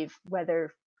they believe,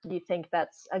 whether you think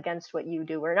that's against what you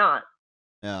do or not.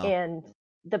 And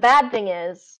the bad thing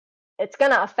is it's going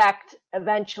to affect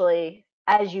eventually,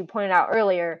 as you pointed out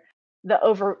earlier, the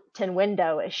Overton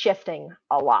window is shifting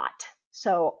a lot.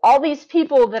 So all these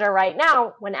people that are right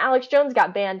now, when Alex Jones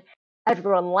got banned,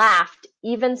 everyone laughed,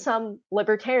 even some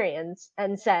libertarians,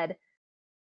 and said,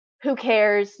 who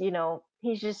cares? You know,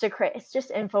 he's just it's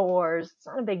just InfoWars. It's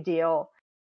not a big deal.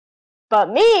 But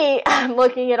me, I'm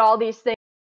looking at all these things,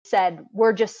 said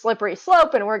we're just slippery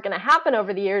slope and weren't going to happen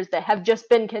over the years, that have just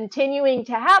been continuing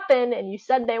to happen, and you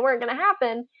said they weren't going to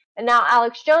happen, and now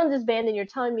Alex Jones is banned, and you're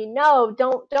telling me, no,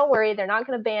 don't worry, they're not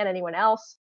going to ban anyone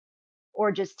else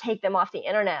or just take them off the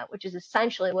internet, which is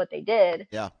essentially what they did.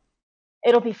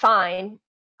 It'll be fine.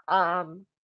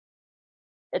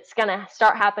 It's going to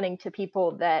start happening to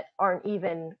people that aren't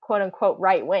even quote unquote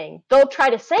right wing. They'll try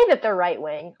to say that they're right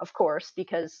wing, of course,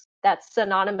 because that's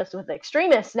synonymous with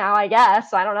extremists now, I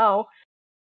guess. I don't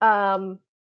know.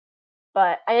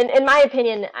 But in my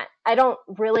opinion, I don't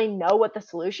really know what the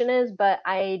solution is, but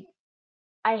I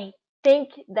think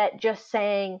that just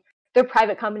saying they're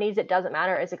private companies, it doesn't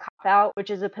matter, is a cop out, which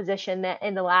is a position that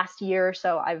in the last year or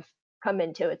so I've come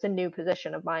into. It's a new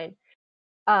position of mine.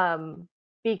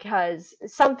 Because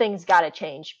something's got to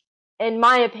change. In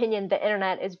my opinion, the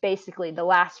internet is basically the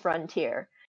last frontier.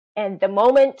 And the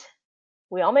moment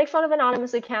we all make fun of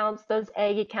anonymous accounts, those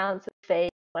egg accounts, fake,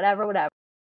 whatever.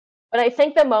 But I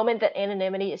think the moment that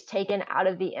anonymity is taken out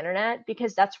of the internet,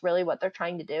 because that's really what they're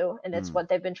trying to do, and it's what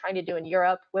they've been trying to do in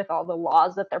Europe with all the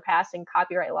laws that they're passing,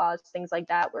 copyright laws, things like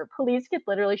that, where police could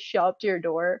literally show up to your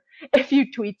door if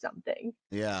you tweet something.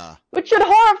 Yeah. Which should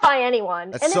horrify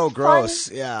anyone. That's so gross.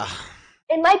 Yeah.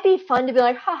 It might be fun to be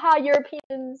like, haha,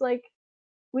 Europeans, like,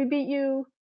 we beat you.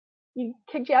 You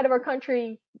kicked you out of our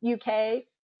country, UK,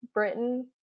 Britain.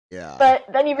 Yeah. But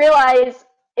then you realize,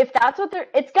 if that's what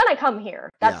it's gonna come here.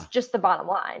 That's just the bottom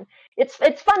line. It's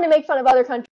fun to make fun of other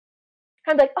countries.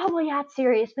 Kind of like, oh well, yeah, it's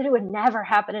serious, but it would never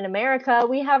happen in America.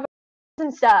 We have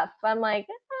and stuff. I'm like,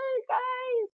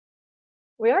 guys,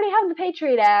 we already have the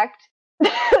Patriot Act,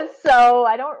 so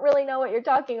I don't really know what you're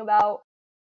talking about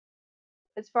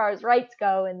as far as rights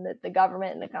go, and that the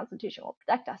government and the Constitution will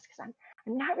protect us, because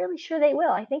I'm not really sure they will.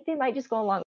 I think they might just go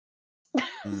along.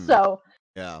 So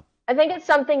yeah. I think it's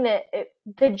something that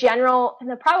and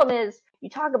the problem is, you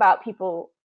talk to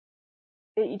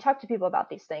people about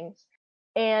these things,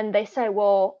 and they say,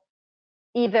 well,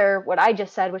 either what I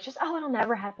just said, which is, oh, it'll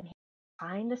never happen here.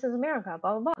 Fine, this is America,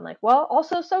 blah, blah, blah. I'm like, well,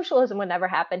 also socialism would never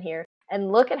happen here.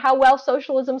 And look at how well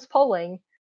socialism's polling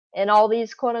in all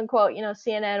these quote unquote,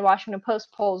 CNN, Washington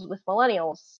Post polls with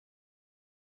millennials.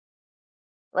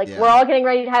 Like, we're all getting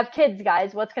ready to have kids,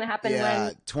 guys. What's going to happen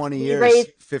when 20 years, raise,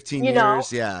 15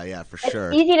 years? Yeah, for sure.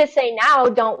 It's easy to say now,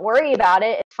 don't worry about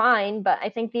it. It's fine. But I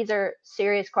think these are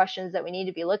serious questions that we need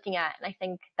to be looking at. And I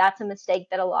think that's a mistake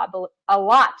that a lot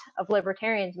of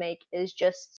libertarians make, is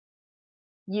just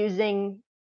using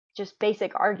just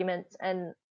basic arguments.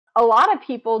 And a lot of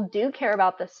people do care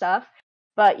about this stuff,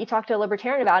 but you talk to a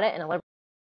libertarian about it, and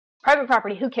private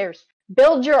property, who cares?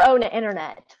 Build your own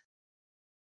internet.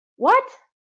 What?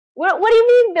 What do you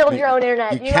mean build your own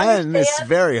internet? You can. Understand? It's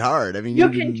very hard. I mean, you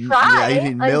can try. Yeah, you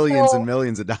need millions and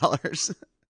millions of dollars.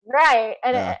 Right.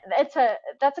 And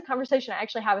that's a conversation I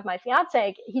actually have with my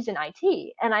fiance. He's in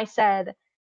IT. And I said,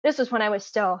 this was when I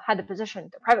had the position,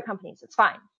 the private companies, it's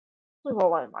fine. Like, well,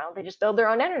 why don't they just build their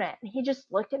own internet? And he just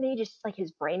looked at me, just like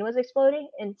his brain was exploding,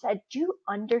 and said, do you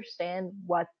understand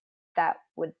what that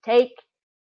would take?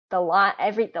 The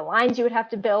lines you would have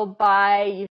to build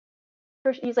by.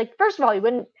 He's like, first of all, you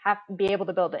wouldn't have to be able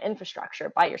to build the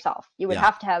infrastructure by yourself. You would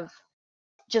have to have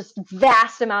just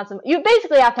vast amounts you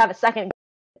basically have to have a second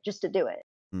just to do it.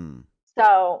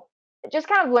 So just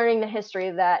kind of learning the history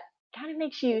of that kind of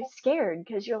makes you scared,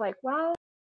 because you're like, well,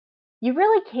 you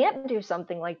really can't do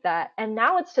something like that. And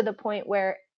now it's to the point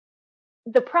where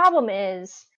the problem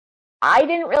is, I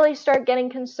didn't really start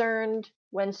getting concerned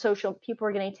when people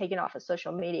were getting taken off of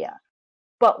social media.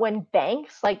 But when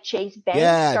banks, like Chase Bank,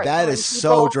 that is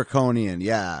so draconian.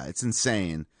 Yeah, it's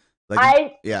insane. Like,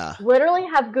 I literally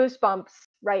have goosebumps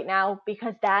right now,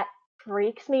 because that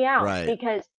freaks me out. Right.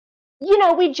 Because,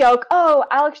 we joke, oh,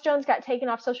 Alex Jones got taken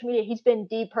off social media. He's been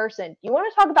depersoned. You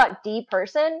want to talk about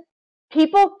deperson?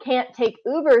 People can't take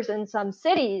Ubers in some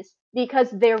cities because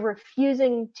they're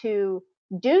refusing to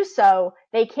do so.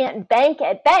 They can't bank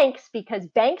at banks because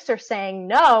banks are saying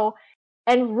no.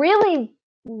 And really,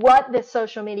 what this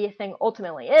social media thing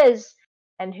ultimately is,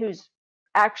 and who's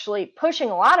actually pushing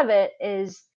a lot of it,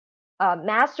 is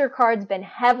MasterCard's been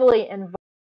heavily involved,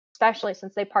 especially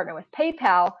since they partner with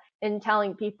PayPal, in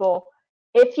telling people,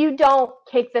 if you don't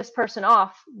kick this person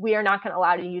off, we are not going to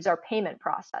allow you to use our payment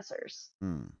processors.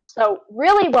 So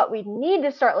really what we need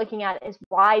to start looking at is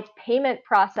why payment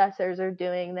processors are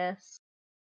doing this.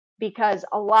 Because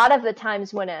a lot of the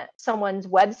times when someone's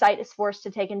website is forced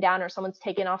to taken down, or someone's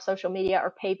taken off social media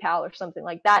or PayPal or something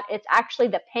like that, it's actually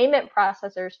the payment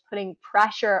processors putting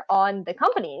pressure on the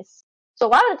companies. So a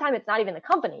lot of the time, it's not even the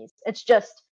companies. It's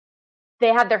just they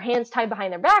have their hands tied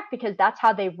behind their back, because that's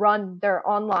how they run their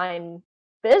online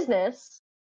business.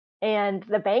 And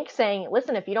the bank saying,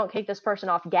 listen, if you don't kick this person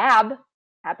off Gab,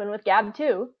 happened with Gab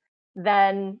too,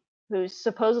 then who's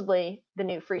supposedly the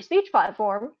new free speech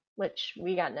platform, which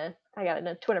I got in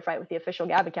a Twitter fight with the official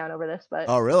Gab account over this. But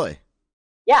oh, really?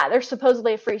 Yeah, they're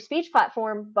supposedly a free speech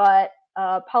platform, but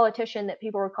a politician that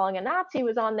people were calling a Nazi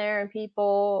was on there, and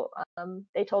people,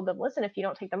 they told them, listen, if you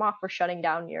don't take them off, we're shutting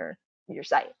down your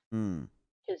site.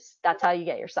 Because that's how you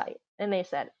get your site. And they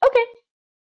said, okay,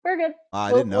 we're good.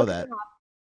 I didn't know that.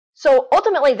 So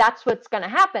ultimately, that's what's going to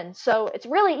happen. So it's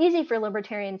really easy for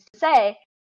libertarians to say,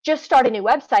 just start a new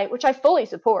website, which I fully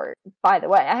support, by the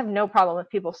way. I have no problem with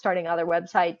people starting other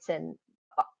websites, and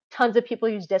tons of people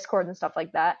use Discord and stuff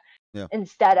like that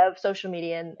instead of social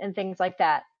media and things like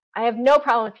that. I have no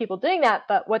problem with people doing that,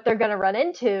 but what they're going to run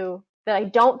into that I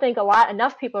don't think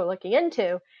enough people are looking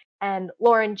into, and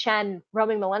Lauren Chen,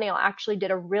 Roaming Millennial, actually did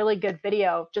a really good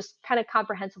video just kind of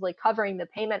comprehensively covering the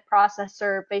payment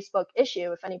processor Facebook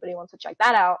issue, if anybody wants to check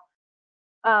that out.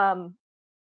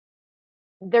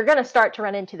 They're going to start to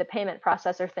run into the payment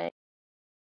processor thing.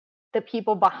 The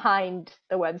people behind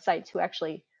the websites who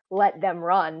actually let them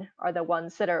run are the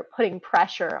ones that are putting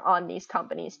pressure on these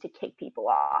companies to kick people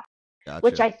off. Gotcha.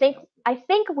 Which I think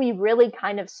we really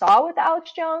kind of saw with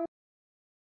Alex Jones,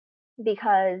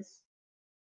 because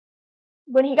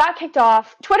when he got kicked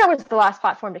off, Twitter was the last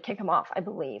platform to kick him off, I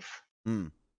believe.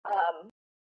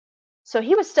 So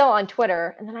he was still on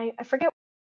Twitter, and then I forget,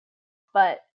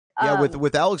 but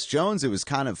with Alex Jones, it was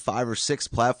kind of 5 or 6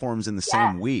 platforms in the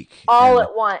same week, all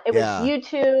at once. It was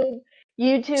YouTube,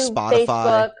 Spotify.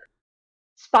 Facebook,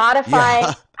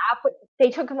 Spotify, Apple. They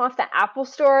took him off the Apple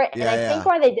Store, and I think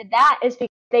why they did that is because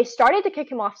they started to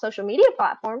kick him off social media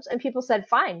platforms, and people said,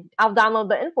 "Fine, I'll download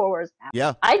the InfoWars app."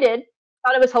 Yeah, I did.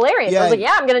 Thought it was hilarious. I was like,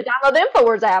 I'm going to download the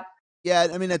InfoWars app. Yeah,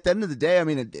 I mean, at the end of the day, I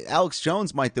mean, Alex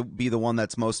Jones might be the one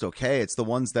that's most okay. It's the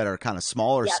ones that are kind of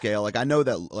smaller scale. Like, I know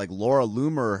that, like, Laura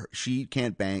Loomer, she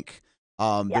can't bank.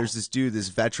 Yeah. There's this dude, this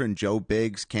veteran Joe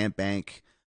Biggs, can't bank.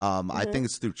 I think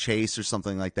it's through Chase or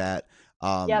something like that.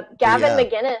 Yep. But Gavin yeah,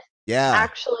 McGinnis, yeah,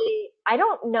 actually, I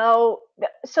don't know.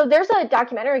 So there's a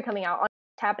documentary coming out on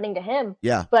what's happening to him,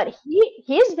 yeah. but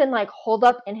he's been like holed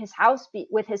up in his house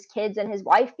with his kids and his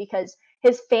wife because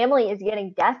his family is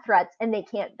getting death threats and they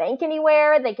can't bank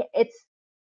anywhere. It's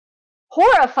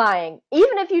horrifying.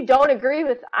 Even if you don't agree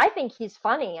with, I think he's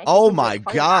funny. I think Oh he's a my really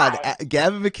funny God. guy.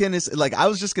 Gavin McInnes, like I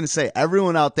was just going to say,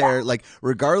 everyone out Yeah. there, like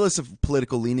regardless of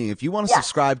political leaning, if you want to Yeah.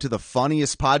 subscribe to the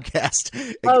funniest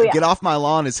podcast, Oh yeah. Get Off My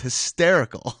Lawn is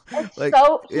hysterical. It's Like,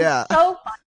 he's yeah, so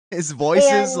funny. his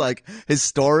voices, And like his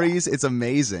stories, it's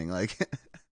amazing. Like,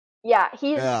 yeah,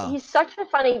 yeah, he's such a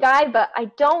funny guy, but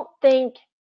I don't think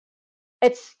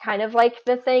it's kind of like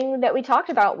the thing that we talked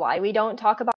about, why we don't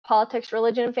talk about politics,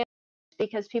 religion, and family,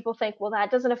 because people think, well,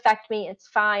 that doesn't affect me. It's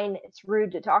fine. It's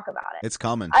rude to talk about it. it's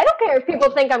coming. I don't care if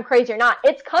people think I'm crazy or not.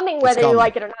 It's coming It's whether you coming.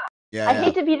 like it or not. Yeah, I yeah.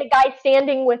 hate to be the guy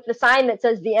standing with the sign that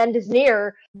says the end is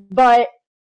near, but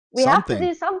we have to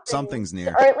do something. Something's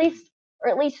near. Or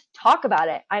at least talk about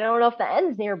it. I don't know if the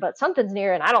end's near, but something's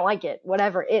near and I don't like it,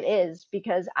 whatever it is,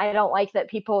 because I don't like that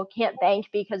people can't bank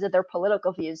because of their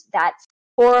political views. That's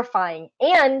horrifying.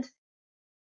 And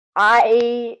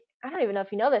I don't even know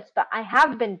if you know this, but I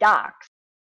have been doxxed.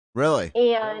 Really?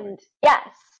 And yes,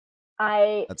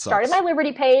 I That started sucks. my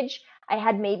Liberty page. I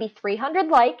had maybe 300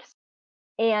 likes,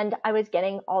 and I was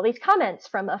getting all these comments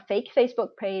from a fake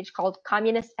Facebook page called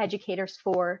Communist Educators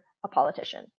for a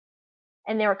Politician.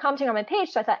 And they were commenting on my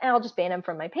page, so I thought, I'll just ban them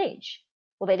from my page.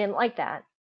 Well, they didn't like that.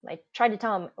 I tried to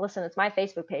tell them, listen, it's my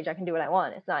Facebook page. I can do what I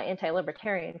want. It's not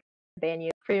anti-libertarian. Ban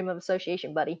you. Freedom of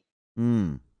association, buddy.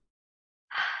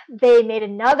 They made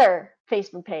another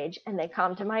Facebook page and they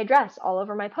commented my address all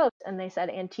over my post and they said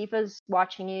Antifa's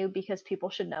watching you because people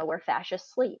should know where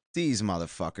fascists sleep. These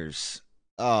motherfuckers.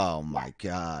 Oh my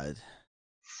God.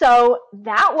 So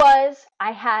that was,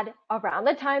 I had around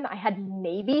the time I had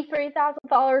maybe 3,000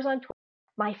 followers on Twitter.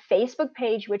 My Facebook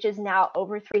page, which is now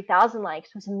over 3,000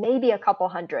 likes, was maybe a couple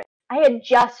hundred. I had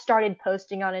just started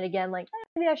posting on it again, like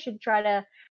maybe I should try to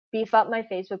beef up my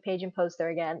Facebook page and post there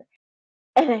again.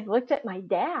 And I looked at my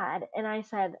dad and I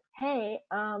said, hey,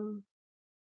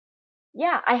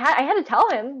 yeah, I had to tell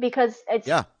him because it's,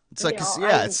 yeah, it's like,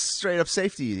 it's straight up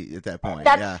safety at that point.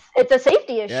 It's a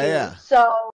safety issue. Yeah.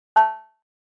 So,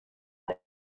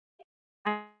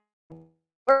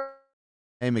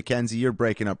 hey, Mackenzie, you're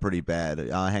breaking up pretty bad.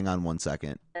 Hang on one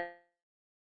second.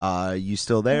 You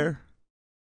still there?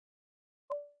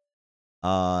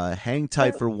 Hang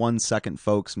tight for 1 second,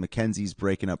 folks. Mackenzie's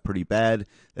breaking up pretty bad.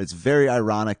 It's very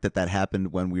ironic that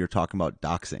happened when we were talking about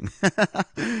doxing.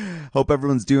 Hope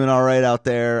everyone's doing all right out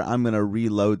there. I'm going to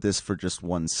reload this for just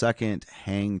 1 second.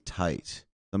 Hang tight.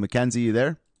 So, Mackenzie, you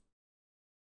there?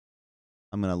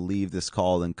 I'm going to leave this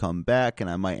call and come back, and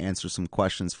I might answer some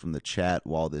questions from the chat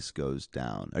while this goes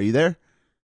down. Are you there?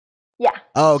 Yeah.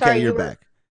 Oh, okay, you're back.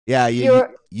 Yeah, you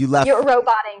left. You were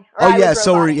roboting. Oh yeah,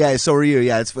 so were you.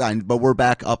 Yeah, it's fine. But we're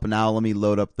back up now. Let me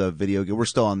load up the video. We're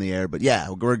still on the air, but yeah,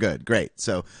 we're good. Great.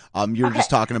 So you were just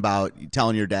talking about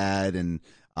telling your dad, and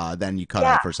then you cut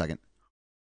out for a second.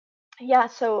 Yeah.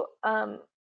 So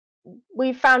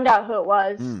we found out who it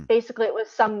was. Basically, it was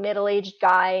some middle-aged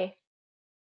guy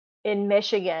in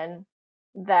Michigan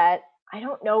that I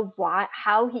don't know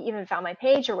how he even found my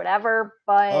page or whatever,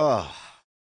 but.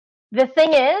 The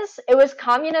thing is, it was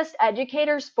Communist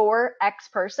Educators for X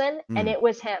person, and it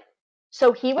was him.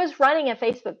 So he was running a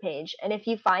Facebook page, and if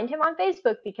you find him on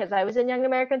Facebook, because I was in Young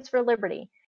Americans for Liberty,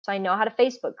 so I know how to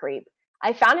Facebook creep.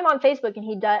 I found him on Facebook, and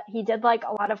he did like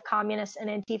a lot of communist and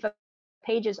Antifa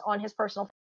pages on his personal.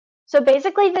 So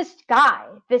basically, this guy,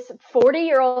 this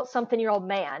 40-something-year-old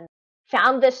man,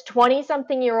 found this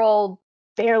 20-something-year-old,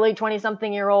 barely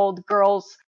 20-something-year-old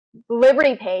girl's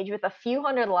Liberty page with a few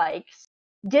hundred likes.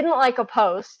 Didn't like a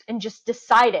post and just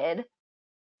decided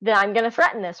that I'm going to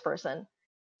threaten this person.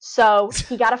 So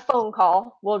he got a phone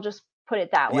call. We'll just put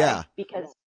it that way because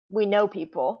we know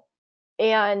people.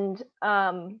 And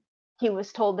he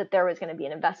was told that there was going to be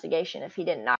an investigation if he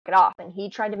didn't knock it off. And he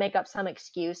tried to make up some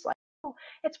excuse like, oh,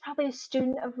 it's probably a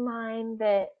student of mine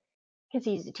because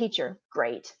he's a teacher.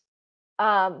 Great.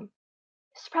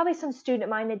 It's probably some student of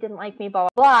mine that didn't like me, blah,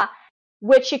 blah, blah.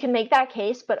 Which you can make that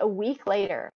case, but a week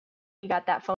later, he got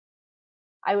that phone.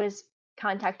 I was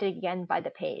contacted again by the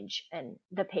page, and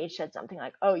the page said something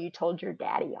like, oh, you told your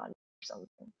daddy on or something.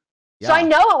 Yeah. So I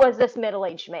know it was this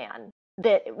middle-aged man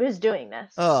that was doing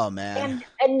this. Oh, man.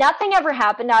 And nothing ever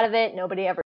happened out of it. Nobody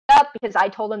ever showed up because I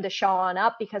told him to show on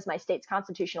up because my state's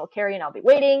constitutional carry and I'll be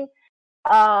waiting.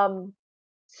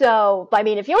 So, I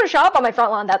mean, if you want to show up on my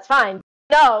front lawn, that's fine.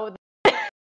 No,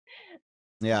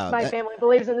 Yeah. My family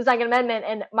believes in the Second Amendment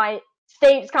and my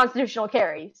state's constitutional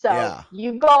carry. So Yeah.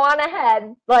 you go on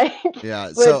ahead, like,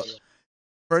 Yeah. So which,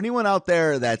 for anyone out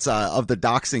there that's of the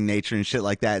doxing nature and shit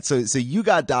like that, so you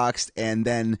got doxed, and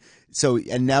then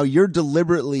and now you're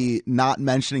deliberately not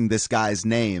mentioning this guy's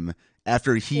name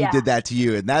after he yeah, did that to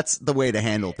you, and that's the way to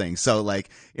handle things. So like,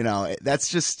 that's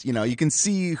just, you can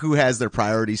see who has their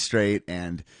priorities straight,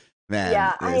 and man,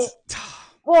 yeah. is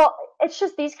Well, it's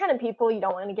just these kind of people, you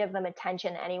don't want to give them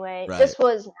attention anyway. right. This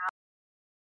was,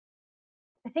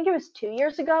 I think it was 2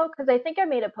 years ago, because I think I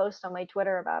made a post on my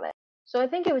Twitter about it. So I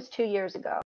think it was 2 years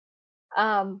ago.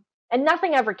 And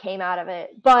nothing ever came out of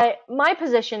it. But my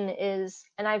position is,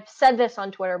 and I've said this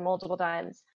on Twitter multiple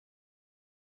times,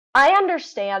 I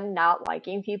understand not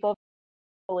liking people's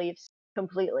beliefs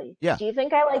completely. Yeah. Do you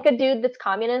think I like a dude that's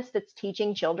communist that's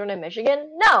teaching children in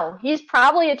Michigan? No, he's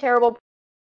probably a terrible,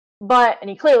 and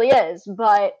he clearly is,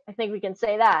 but I think we can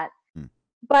say that. Hmm.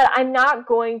 But I'm not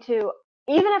going to,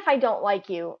 even if I don't like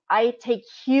you, I take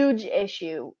huge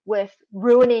issue with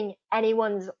ruining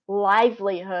anyone's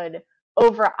livelihood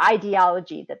over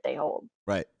ideology that they hold.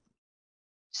 Right.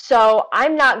 So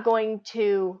I'm not going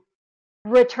to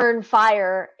return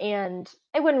fire, and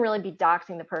I wouldn't really be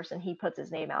doxing the person. He puts his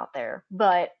name out there,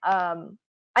 but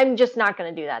I'm just not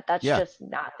going to do that. That's Yeah. just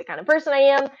not the kind of person I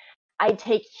am. I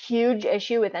take huge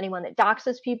issue with anyone that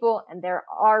doxes people, and there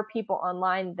are people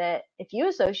online that if you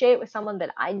associate with someone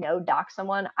that I know dox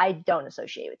someone, I don't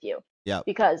associate with you. Yeah.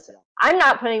 Because I'm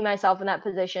not putting myself in that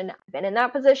position. I've been in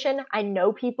that position. I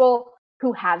know people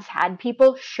who have had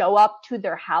people show up to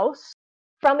their house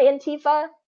from Antifa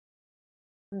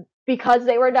because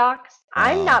they were doxxed.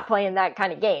 I'm not playing that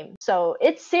kind of game. So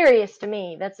it's serious to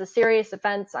me. That's a serious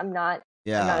offense. I'm not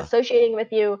Yeah. associating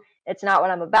with you. It's not what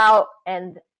I'm about.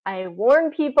 And I warn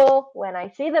people when I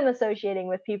see them associating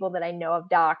with people that I know of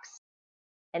doxxed.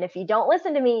 And if you don't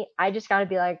listen to me, I just gotta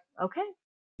be like, okay,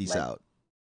 Peace like, out.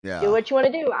 do Yeah. what you want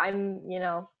to do. I'm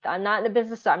not in the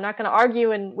business. I'm not going to argue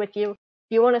with you.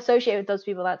 If you want to associate with those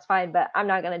people, that's fine. But I'm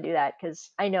not going to do that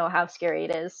because I know how scary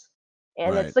it is.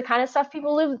 And Right. it's the kind of stuff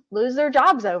people lose their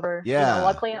jobs over. Yeah.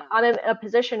 Luckily I'm in a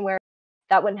position where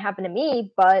that wouldn't happen to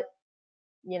me, but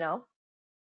you know,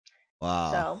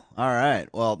 Wow. so All right.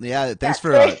 Well, yeah. Thanks yeah,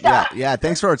 for very tough.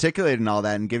 thanks for articulating all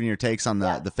that and giving your takes on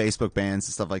Yeah. the Facebook bans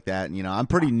and stuff like that. And I'm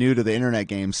pretty new to the internet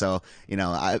game, so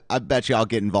I bet you I'll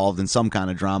get involved in some kind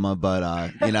of drama, but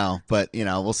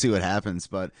we'll see what happens.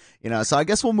 But so I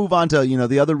guess we'll move on to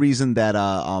the other reason that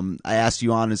I asked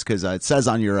you on is because it says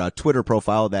on your Twitter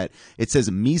profile that it says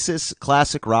Mises,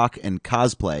 classic rock, and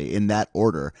cosplay in that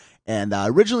order. And I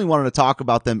originally wanted to talk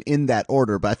about them in that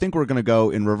order, but I think we're going to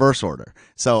go in reverse order.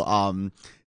 So,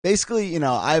 basically,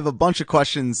 I have a bunch of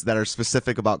questions that are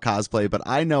specific about cosplay, but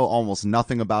I know almost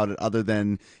nothing about it other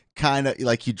than kind of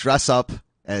like you dress up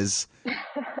as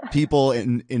people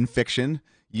in fiction.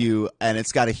 And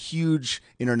it's got a huge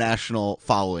international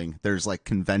following. There's like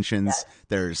conventions,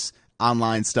 there's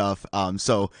online stuff.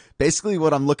 So basically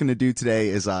what I'm looking to do today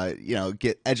is,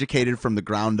 get educated from the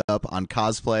ground up on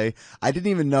cosplay. I didn't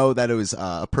even know that it was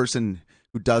a person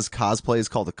who does cosplay is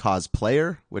called a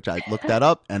cosplayer, which I looked that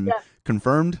up and Yeah.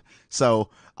 confirmed. So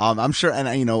I'm sure, and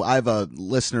I have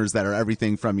listeners that are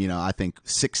everything from I think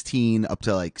 16 up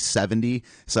to like 70.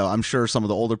 So I'm sure some of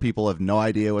the older people have no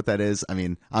idea what that is. I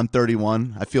mean, I'm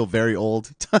 31. I feel very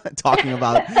old talking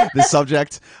about this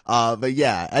subject. But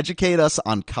yeah, educate us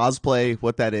on cosplay,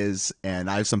 what that is, and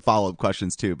I have some follow-up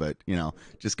questions too. But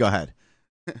just go ahead.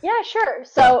 Yeah, sure.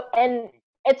 So, and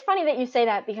it's funny that you say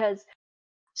that because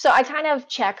I kind of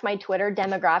check my Twitter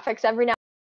demographics every now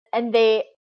and they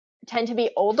tend to be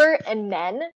older and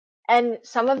men, and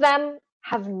some of them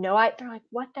have no idea. They're like,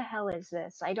 what the hell is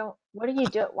this? What are you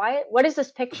doing? What is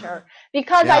this picture?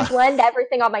 Because I Yeah. blend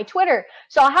everything on my Twitter.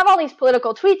 So I'll have all these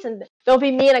political tweets and there'll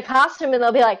be me in a costume and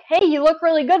they'll be like, hey, you look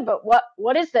really good, but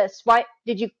what is this? Why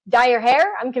did you dye your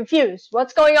hair? I'm confused.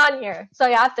 What's going on here? So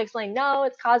I have to explain, no,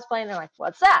 it's cosplay. And they're like,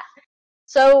 what's that?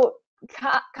 So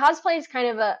cosplay is kind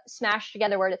of a smashed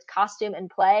together word. It's costume and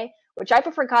play, which I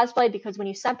prefer cosplay because when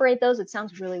you separate those, it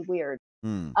sounds really weird.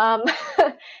 Hmm.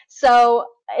 So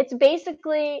it's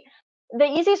basically the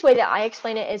easiest way that I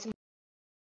explain it is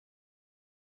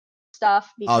stuff.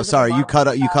 Oh, Because sorry, you cut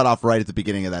off right at the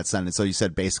beginning of that sentence. So you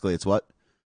said basically it's what?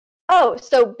 Oh,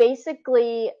 so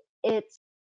basically it's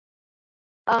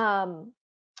the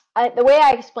way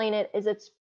I explain it is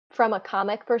it's from a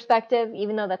comic perspective,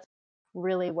 even though that's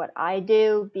really what I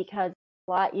do because it's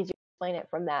a lot easier to explain it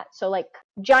from that. So like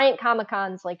giant Comic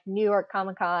Cons like New York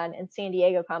Comic Con and San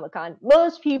Diego Comic Con,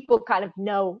 most people kind of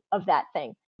know of that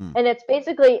thing. And it's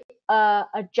basically a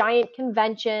giant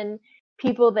convention,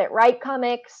 people that write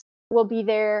comics will be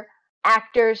there.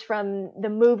 Actors from the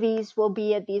movies will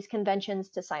be at these conventions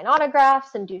to sign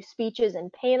autographs and do speeches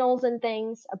and panels and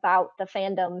things about the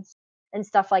fandoms and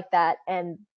stuff like that.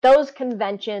 And those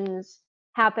conventions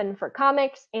happen for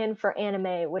comics and for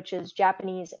anime, which is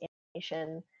Japanese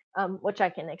animation, which I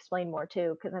can explain more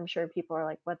too, because I'm sure people are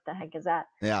like, what the heck is that?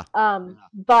 Yeah.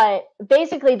 But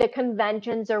basically, the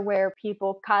conventions are where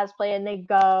people cosplay and they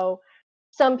go.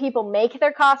 Some people make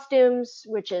their costumes,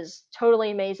 which is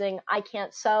totally amazing. I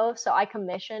can't sew, so I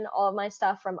commission all of my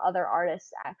stuff from other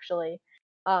artists, actually.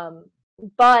 Um,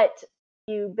 but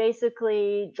you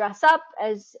basically dress up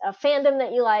as a fandom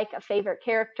that you like, a favorite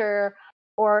character,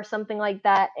 or something like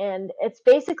that. And it's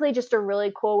basically just a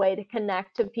really cool way to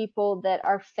connect to people that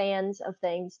are fans of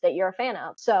things that you're a fan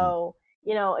of. So,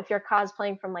 if you're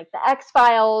cosplaying from like the X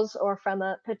Files or from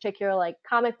a particular like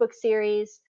comic book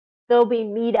series, there'll be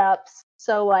meetups.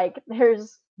 So like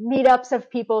there's meetups of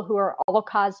people who are all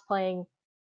cosplaying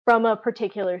from a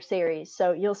particular series.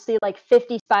 So you'll see like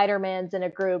 50 Spider-Mans in a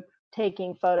group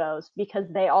taking photos because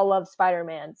they all love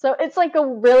Spider-Man. So it's like a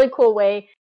really cool way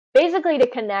basically to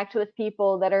connect with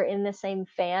people that are in the same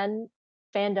fandom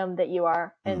that you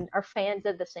are and are fans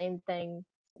of the same thing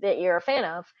that you're a fan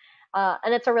of.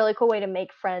 And it's a really cool way to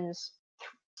make friends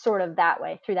sort of that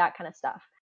way through that kind of stuff.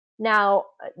 Now,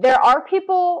 there are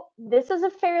people, this is a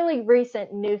fairly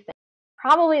recent new thing,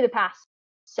 probably the past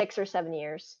 6 or 7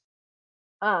 years.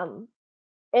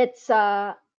 It's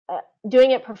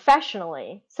doing it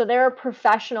professionally. So there are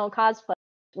professional cosplayers,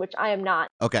 which I am not.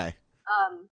 Okay.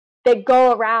 That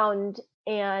go around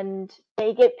and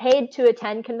they get paid to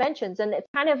attend conventions. And it's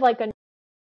kind of like a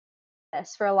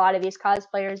for a lot of these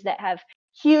cosplayers that have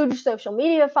huge social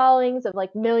media followings of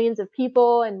like millions of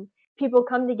people, and people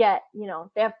come to get,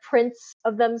 they have prints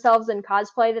of themselves in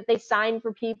cosplay that they sign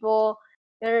for people.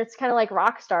 And it's kind of like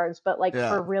rock stars, but like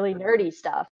for really nerdy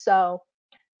stuff. So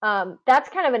that's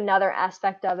kind of another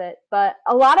aspect of it. But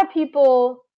a lot of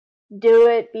people do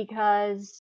it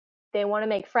because they want to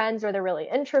make friends, or they're really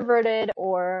introverted,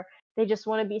 or they just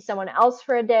want to be someone else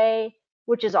for a day,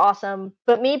 which is awesome.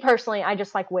 But me personally, I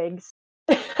just like wigs.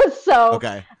 So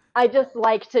Okay. I just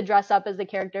like to dress up as the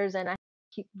characters, and I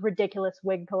keep ridiculous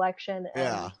wig collection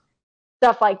and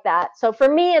stuff like that. So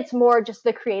for me, it's more just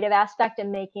the creative aspect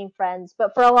and making friends.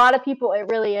 But for a lot of people, it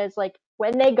really is like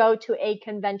when they go to a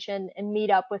convention and meet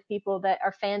up with people that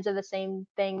are fans of the same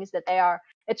things that they are,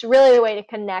 it's really a way to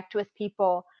connect with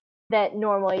people that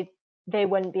normally they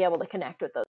wouldn't be able to connect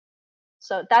with those.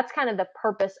 So that's kind of the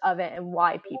purpose of it and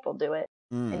why people do it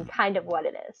and kind of what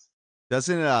it is.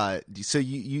 Doesn't so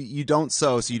you don't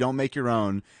sew, so you don't make your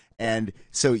own, and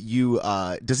so you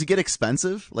does it get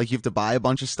expensive? Like you have to buy a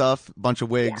bunch of stuff, a bunch of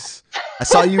wigs. Yeah. I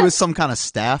saw you with some kind of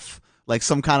staff, like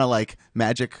some kind of like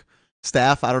magic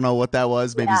staff. I don't know what that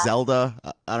was. Maybe Zelda.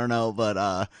 I don't know,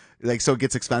 but like so it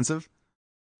gets expensive.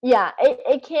 Yeah,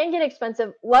 it can get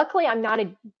expensive. Luckily, I'm not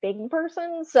a big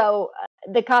person, so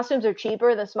the costumes are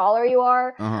cheaper the smaller you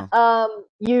are,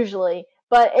 usually.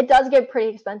 But it does get pretty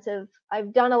expensive.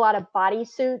 I've done a lot of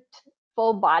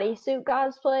full bodysuit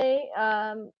cosplay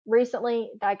recently.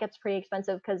 That gets pretty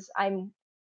expensive because I'm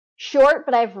short,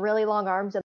 but I have really long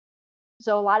arms.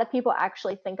 So a lot of people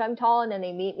actually think I'm tall, and then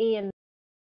they meet me and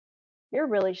you're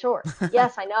really short.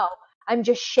 Yes, I know. I'm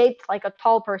just shaped like a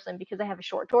tall person because I have a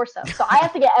short torso. So I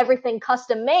have to get everything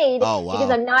custom made because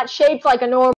I'm not shaped like a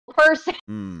normal person.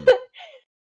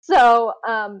 So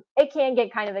it can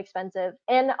get kind of expensive.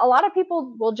 And a lot of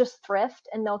people will just thrift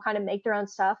and they'll kind of make their own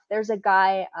stuff. There's a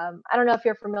guy, I don't know if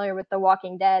you're familiar with The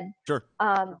Walking Dead. Sure.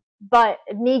 But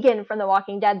Negan from The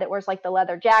Walking Dead that wears like the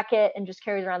leather jacket and just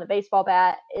carries around the baseball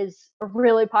bat is a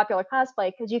really popular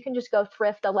cosplay because you can just go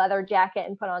thrift a leather jacket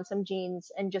and put on some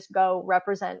jeans and just go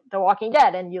represent The Walking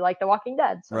Dead, and you like The Walking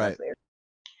Dead. So that's weird.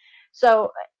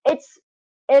 So it's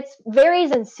varies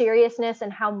in seriousness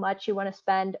and how much you want to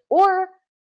spend, or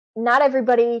not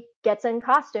everybody gets in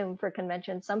costume for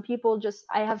conventions. Some people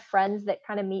I have friends that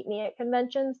kind of meet me at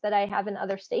conventions that I have in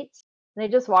other states. They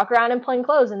just walk around in plain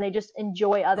clothes and they just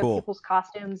enjoy other people's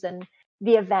costumes and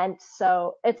the event.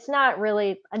 So it's not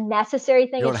really a necessary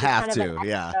thing. You don't it's just have kind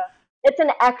to, of it's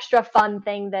an extra fun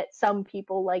thing that some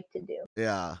people like to do.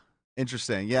 Yeah.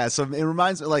 Interesting. Yeah. So it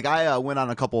reminds me, like I went on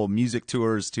a couple of music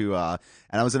tours and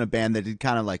I was in a band that did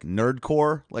kind of like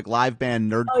nerdcore, like live band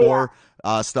nerdcore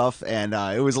stuff. And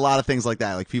it was a lot of things like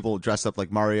that. Like people dressed up like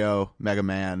Mario, Mega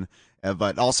Man,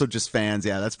 but also just fans.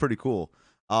 Yeah. That's pretty cool.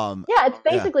 Yeah, it's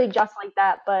basically just like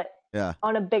that, but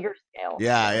on a bigger scale.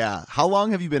 Yeah, yeah. How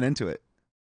long have you been into it?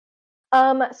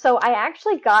 So I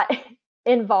actually got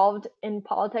involved in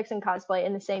politics and cosplay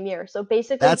in the same year. So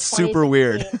basically That's super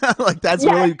weird. 2016. Like, that's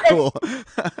Yes, really cool.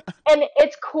 and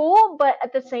it's cool, but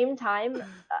at the same time,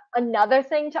 another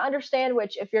thing to understand,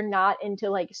 which if you're not into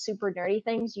like super nerdy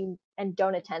things, you and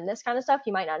don't attend this kind of stuff,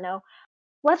 you might not know.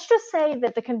 Let's just say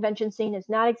that the convention scene is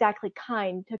not exactly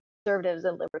kind to conservatives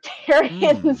and Mm,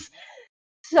 libertarians.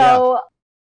 yeah. So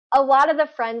a lot of the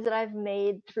friends that I've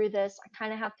made through this, I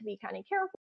kind of have to be kind of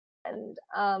careful. And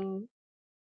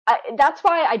that's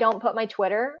why I don't put my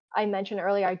Twitter. I mentioned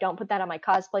earlier I don't put that on my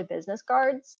cosplay business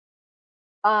cards.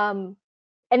 Um,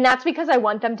 and that's because I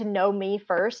want them to know me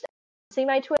first. See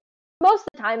my Twitter. Most of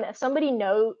the time,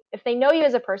 if they know you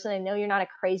as a person, they know you're not a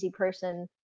crazy person,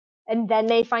 and then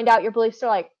they find out your beliefs, they're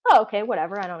like, oh, okay,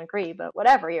 whatever. I don't agree, but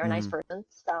whatever. You're a nice Mm, person.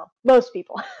 So most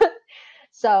people.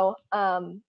 So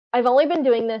I've only been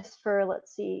doing this for,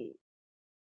 let's see,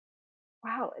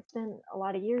 wow, it's been a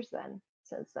lot of years then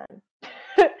since then.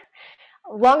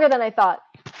 Longer than I thought.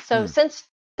 So mm, since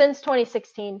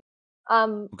 2016,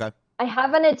 okay. I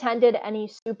haven't attended any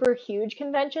super huge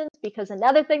conventions because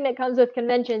another thing that comes with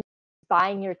conventions is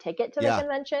buying your ticket to the Yeah.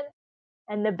 convention,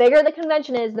 and the bigger the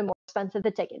convention is, the more expensive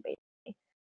the ticket basically.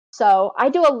 So I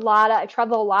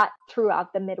travel a lot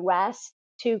throughout the Midwest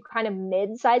to kind of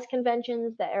mid-sized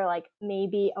conventions that are like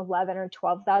maybe 11 or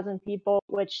 12,000 people,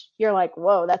 which you're like,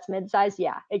 whoa, that's mid-sized.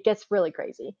 Yeah, it gets really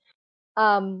crazy.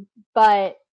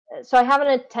 But so I haven't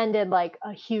attended like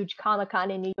a huge Comic-Con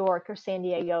in New York or San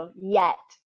Diego yet.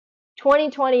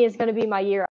 2020 is going to be my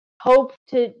year. I hope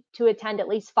to attend at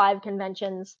least 5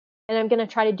 conventions, and I'm going to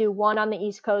try to do one on the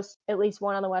East Coast, at least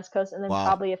one on the West Coast, and then Wow.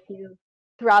 probably a few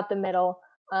throughout the middle.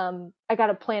 I got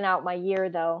to plan out my year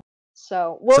though,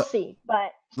 so we'll So see.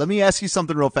 But let me ask you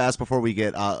something real fast before we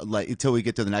get like until we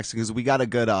get to the next, because we got a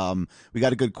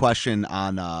good question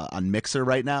on Mixer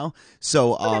right now.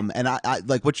 So okay, and I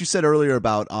like what you said earlier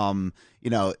about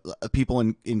people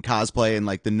in cosplay and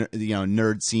like the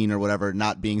nerd scene or whatever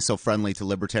not being so friendly to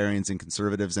libertarians and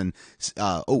conservatives and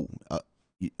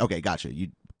okay, gotcha.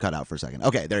 You cut out for a second.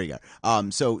 Okay, there you go.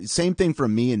 So same thing for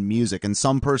me in music, and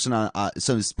some dude on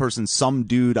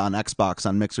Xbox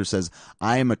on Mixer says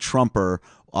I am a Trumper.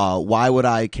 Why would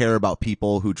I care about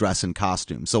people who dress in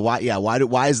costumes? So why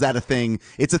is that a thing?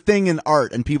 It's a thing in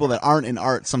art, and people that aren't in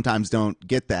art sometimes don't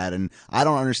get that, and I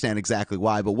don't understand exactly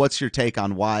why. But what's your take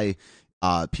on why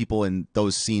people in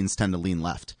those scenes tend to lean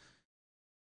left?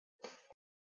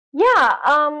 yeah,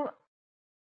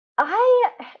 I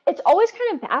it's always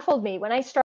kind of baffled me when I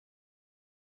started.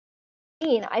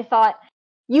 I thought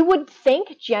you would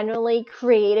think generally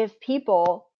creative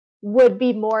people would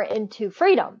be more into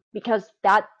freedom because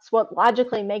that's what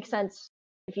logically makes sense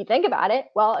if you think about it.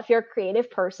 Well, if you're a creative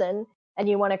person and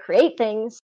you want to create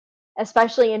things,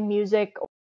 especially in music or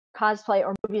cosplay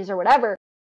or movies or whatever,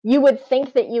 you would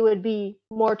think that you would be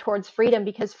more towards freedom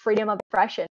because freedom of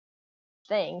expression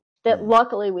thing that Mm.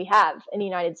 luckily we have in the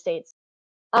United States.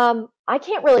 I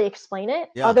can't really explain it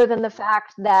Yeah. other than the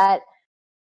fact that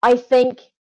I think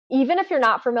even if you're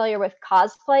not familiar with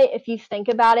cosplay, if you think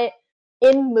about it,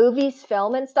 in movies,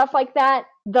 film, and stuff like that,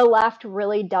 the left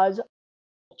really does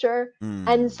culture.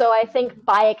 And Mm. so I think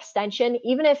by extension,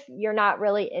 even if you're not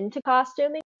really into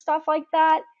costuming, stuff like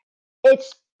that,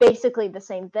 it's basically the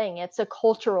same thing. It's a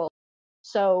cultural.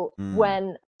 So Mm.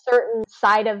 when certain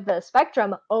side of the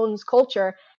spectrum owns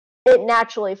culture, it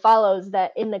naturally follows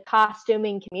that in the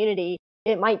costuming community,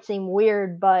 it might seem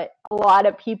weird, but a lot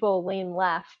of people lean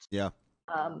left, Yeah.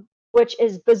 which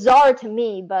is bizarre to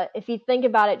me. But if you think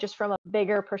about it just from a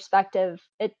bigger perspective,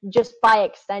 it just by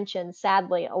extension,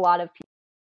 sadly, a lot of people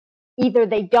either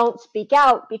they don't speak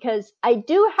out because I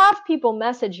do have people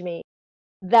message me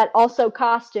that also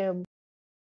costume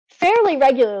fairly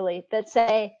regularly that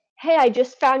say, hey, I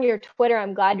just found your Twitter.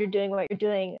 I'm glad you're doing what you're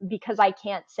doing because I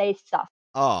can't say stuff.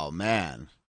 Oh man.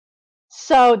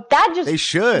 So that just They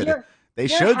should. you're They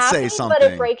you're should say happy, but it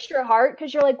something. breaks your heart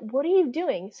because you're like, what are you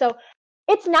doing? So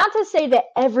it's not to say that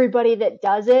everybody that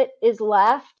does it is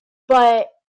left, but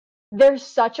there's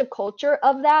such a culture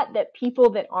of that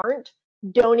people that aren't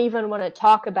don't even want to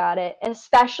talk about it,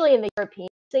 especially in the European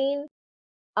scene.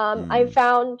 I Mm.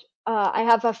 found I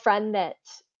have a friend that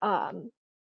um,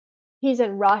 he's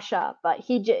in Russia, but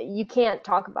you can't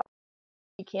talk about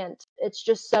it. You can't. It's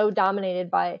just so dominated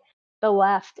by the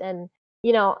left, and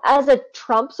as a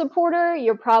Trump supporter,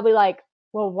 you're probably like,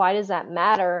 well, why does that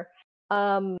matter?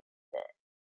 Um,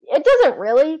 it doesn't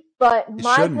really, but It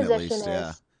shouldn't, at least.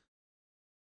 Yeah.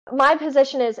 my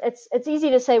position is it's easy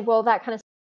to say, well, that kind of,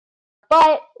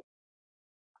 but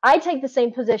I take the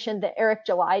same position that Eric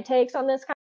July takes on this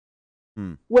kind,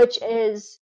 Hmm. which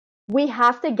is we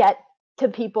have to get to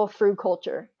people through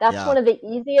culture. That's Yeah. one of the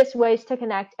easiest ways to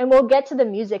connect. And we'll get to the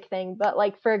music thing, but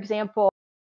like, for example,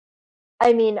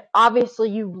 I mean, obviously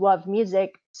you love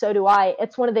music, so do I.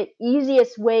 It's one of the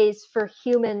easiest ways for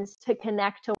humans to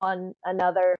connect to one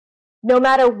another, no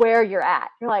matter where you're at.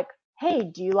 You're like, hey,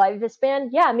 do you like this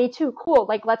band? Yeah, me too. Cool.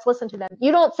 Like, let's listen to them.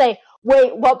 You don't say,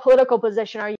 wait, what political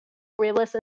position are you? We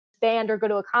listen to this band or go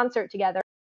to a concert together,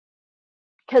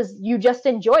 because you just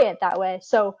enjoy it that way.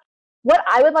 So, what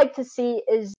I would like to see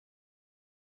is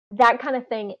that kind of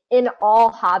thing in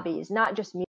all hobbies, not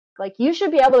just music. Like, you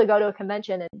should be able to go to a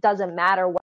convention. It doesn't matter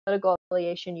what political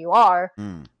affiliation you are.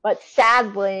 But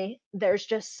sadly, there's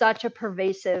just such a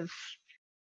pervasive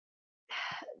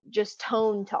just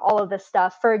tone to all of this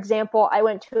stuff. For example, I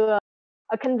went to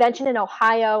a convention in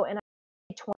Ohio in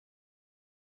 2020,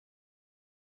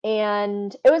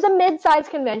 and it was a mid-sized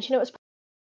convention. It was,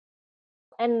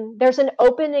 and there's an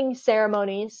opening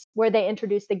ceremonies where they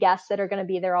introduce the guests that are going to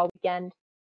be there all weekend.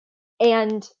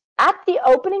 And at the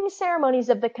opening ceremonies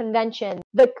of the convention,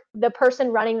 the person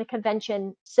running the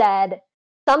convention said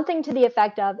something to the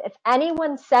effect of, if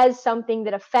anyone says something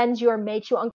that offends you or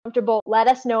makes you uncomfortable, let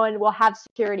us know and we'll have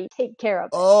security take care of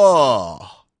it.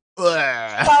 Oh,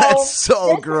 that's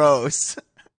so gross.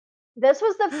 This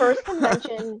was the first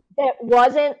convention that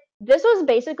wasn't, this was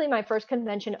basically my first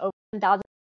convention over 1,000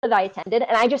 that I attended.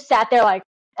 And I just sat there like,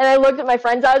 and I looked at my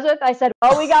friends I was with. I said,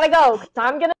 well, we got to go because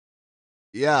I'm going to.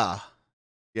 Yeah.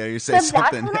 Yeah, you say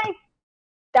something.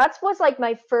 That was like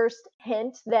my first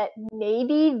hint that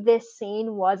maybe this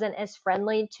scene wasn't as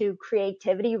friendly to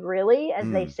creativity really as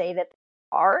they say that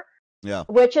they are. Yeah.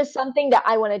 Which is something that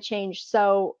I want to change.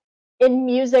 So in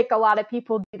music, a lot of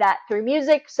people do that through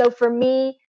music. So for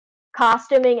me,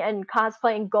 costuming and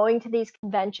cosplaying, going to these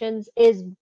conventions is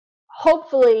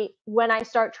hopefully, when I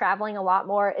start traveling a lot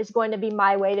more, is going to be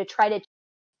my way to try to change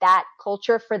that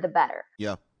culture for the better.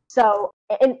 Yeah. So,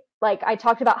 and like I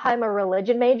talked about how I'm a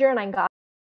religion major and I got,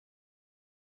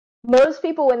 most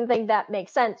people wouldn't think that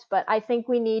makes sense, but I think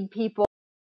we need people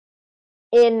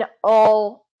in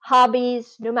all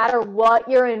hobbies, no matter what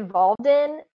you're involved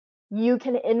in. You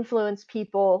can influence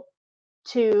people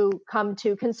to come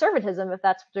to conservatism if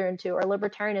that's what they're into, or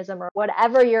libertarianism, or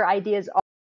whatever your ideas are.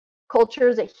 Culture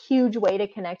is a huge way to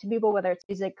connect to people, whether it's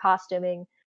music, costuming,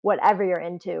 whatever you're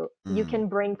into. You can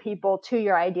bring people to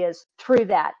your ideas through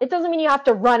that. It doesn't mean you have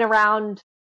to run around.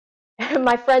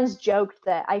 My friends joked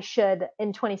that I should,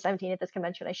 in 2017 at this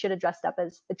convention, I should have dressed up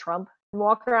as the Trump and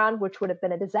walk around, which would have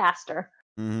been a disaster.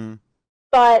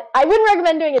 But I wouldn't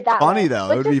recommend doing it that funny way. Though,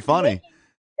 but it would be funny.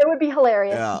 It would be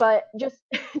hilarious. Yeah. But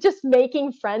just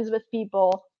making friends with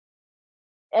people,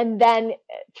 and then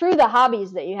through the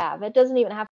hobbies that you have, it doesn't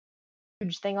even have to be a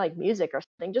huge thing like music or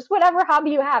something. Just whatever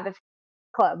hobby you have. If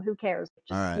club, who cares?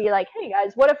 Just be like, hey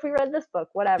guys, what if we read this book?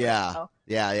 Whatever. Yeah. So,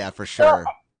 yeah, for sure.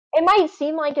 So, it might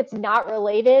seem like it's not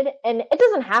related, and it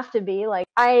doesn't have to be. Like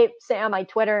I say on my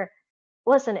Twitter,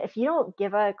 listen, if you don't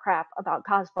give a crap about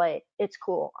cosplay, it's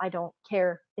cool. I don't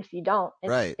care if you don't.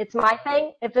 It's my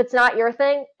thing. If it's not your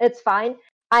thing, it's fine.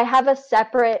 I have a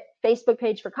separate Facebook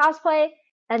page for cosplay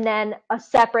and then a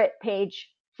separate page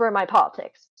for my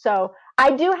politics. So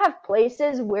I do have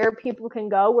places where people can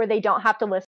go where they don't have to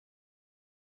listen.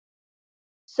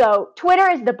 So Twitter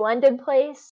is the blended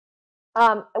place,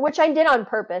 which I did on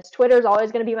purpose. Twitter is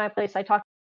always going to be my place. I talk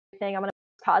about everything. I'm going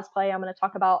to cosplay. I'm going to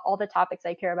talk about all the topics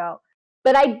I care about.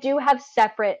 But I do have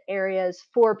separate areas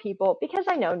for people because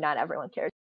I know not everyone cares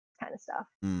this kind of stuff.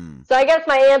 So I guess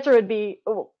my answer would be,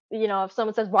 if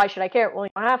someone says, why should I care? Well,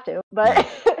 you don't have to. But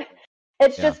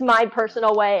it's just my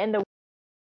personal way and the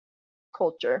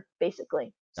culture,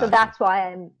 basically. So that's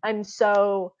why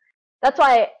that's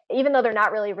why, even though they're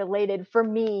not really related, for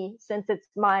me, since it's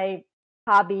my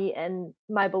hobby and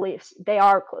my beliefs, they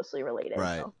are closely related.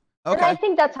 Right. So. Okay. And I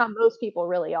think that's how most people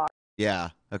really are. Yeah.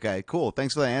 Okay. Cool.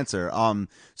 Thanks for the answer.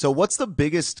 So what's the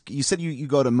biggest? You said you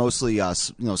go to mostly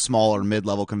small or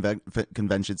mid-level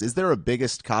conventions. Is there a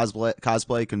biggest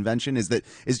cosplay convention? Is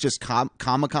just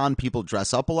Comic-Con people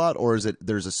dress up a lot, or is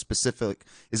there a specific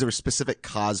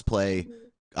cosplay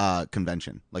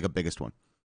convention, like a biggest one?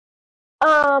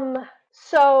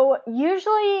 So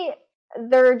usually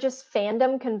they're just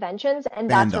fandom conventions, and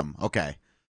fandom. Okay.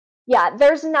 Yeah,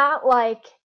 there's not like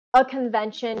a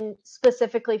convention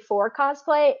specifically for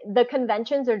cosplay. The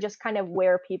conventions are just kind of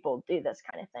where people do this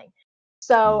kind of thing.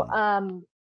 So,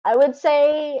 I would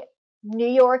say New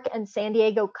York and San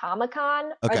Diego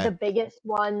Comic-Con are the biggest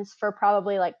ones for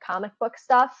probably like comic book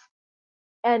stuff.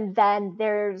 And then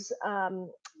there's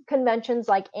conventions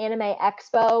like Anime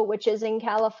Expo, which is in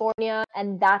California,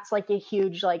 and that's like a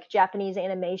huge like Japanese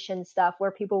animation stuff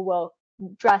where people will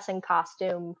dress in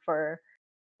costume for,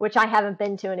 which I haven't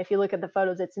been to. And if you look at the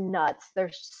photos, it's nuts.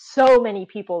 There's so many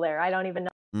people there. I don't even know.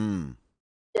 Mm.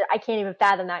 I can't even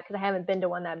fathom that because I haven't been to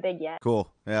one that big yet.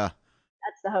 Cool. Yeah.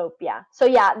 That's the hope. Yeah. So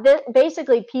yeah,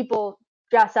 basically people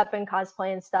dress up in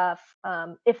cosplay and stuff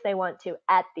if they want to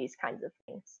at these kinds of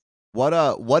things.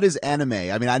 What is anime?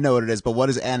 I mean, I know what it is, but what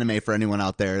is anime for anyone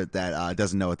out there that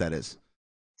doesn't know what that is?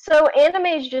 So anime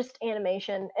is just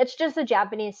animation. It's just a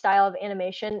Japanese style of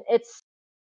animation. It's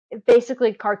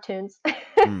basically cartoons,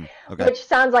 Okay. which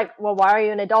sounds like, well, why are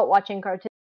you an adult watching cartoons?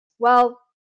 Well,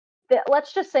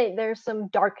 let's just say there's some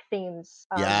dark themes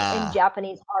in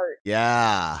Japanese art.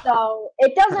 Yeah. So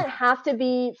it doesn't have to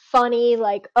be funny,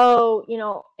 like, oh,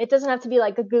 it doesn't have to be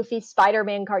like a goofy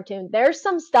Spider-Man cartoon. There's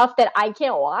some stuff that I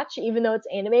can't watch, even though it's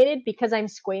animated, because I'm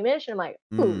squeamish. And I'm like,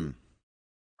 ooh,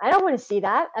 I don't want to see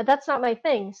that. That's not my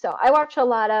thing. So I watch a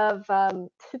lot of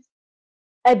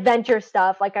adventure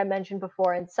stuff, like I mentioned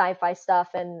before, and sci-fi stuff,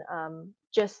 and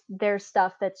just there's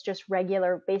stuff that's just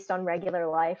regular, based on regular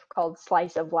life, called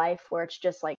slice of life, where it's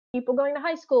just like people going to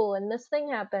high school and this thing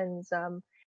happens.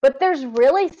 But there's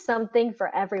really something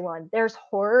for everyone. There's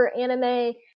horror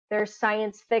anime, there's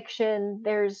science fiction,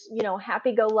 there's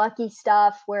happy-go-lucky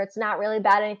stuff where it's not really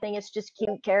about anything, it's just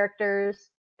cute characters.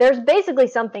 There's basically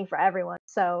something for everyone.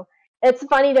 So it's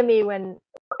funny to me when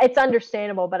it's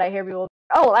understandable, but I hear people,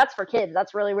 oh, well, that's for kids.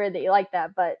 That's really weird that you like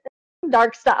that, but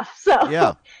dark stuff. So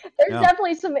there's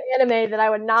definitely some anime that I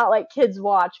would not let kids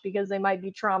watch because they might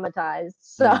be traumatized.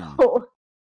 So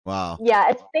wow. Yeah,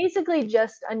 it's basically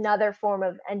just another form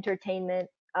of entertainment.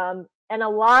 And a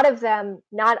lot of them,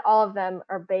 not all of them,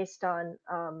 are based on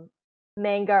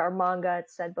manga or manga.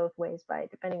 It's said both ways,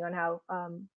 depending on how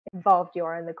involved you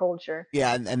are in the culture.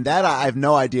 Yeah, and that I have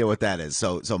no idea what that is.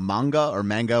 So manga or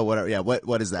manga, whatever. Yeah,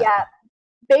 what is that? Yeah,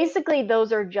 basically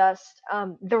those are just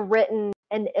the written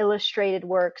and illustrated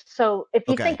works. So if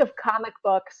you think of comic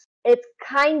books, it's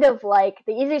kind of like,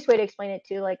 the easiest way to explain it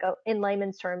to, like, in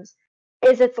layman's terms,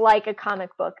 is it's like a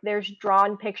comic book. There's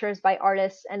drawn pictures by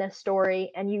artists and a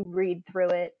story, and you read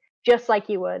through it just like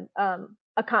you would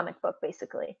a comic book,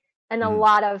 basically. And a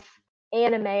lot of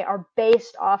anime are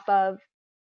based off of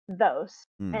those,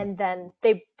 and then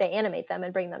they animate them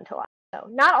and bring them to life. So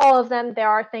not all of them. There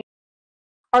are things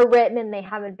are written and they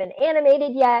haven't been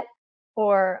animated yet,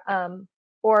 or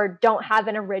don't have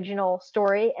an original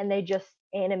story and they just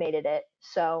animated it.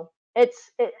 So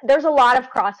there's a lot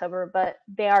of crossover, but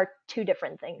they are two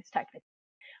different things technically.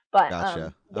 But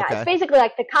gotcha. It's basically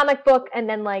like the comic book and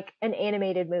then like an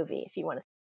animated movie, if you want to.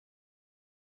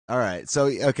 All right. So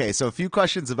a few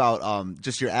questions about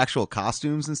just your actual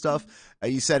costumes and stuff.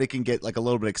 You said it can get like a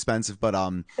little bit expensive, but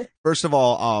first of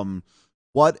all,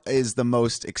 what is the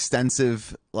most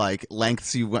extensive like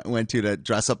lengths you went to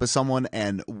dress up as someone,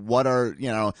 and what are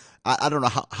I don't know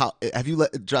how have you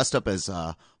dressed up as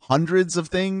hundreds of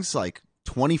things, like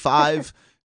 25,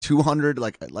 200,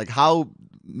 like how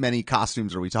many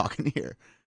costumes are we talking here,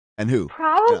 and who?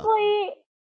 Probably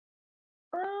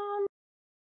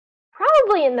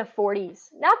in the 40s.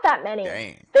 Not that many.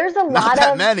 Dang. There's a lot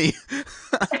that many.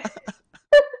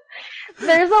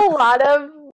 There's a lot of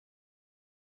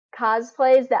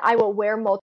cosplays that I will wear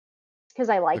multiple because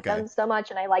I like them so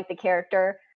much and I like the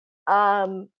character.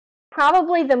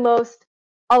 Probably the most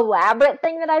elaborate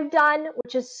thing that I've done,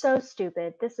 which is so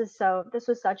stupid. This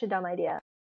was such a dumb idea.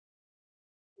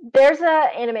 There's an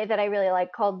anime that I really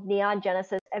like called Neon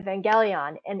Genesis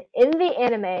Evangelion, and in the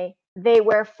anime they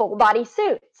wear full body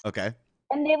suits. Okay.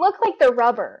 And they look like they're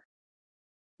rubber,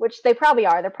 which they probably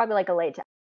are. They're probably like a latex.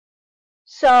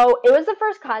 So it was the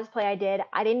first cosplay I did.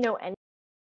 I didn't know anything.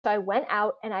 So I went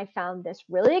out and I found this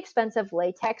really expensive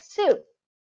latex suit,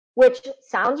 which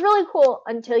sounds really cool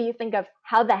until you think of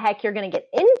how the heck you're going to get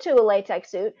into a latex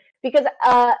suit, because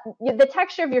the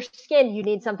texture of your skin, you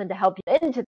need something to help you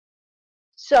into.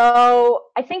 So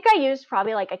I think I used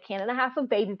probably like a can and a half of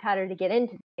baby powder to get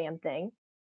into the damn thing.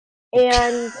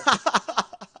 And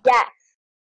yes.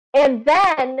 And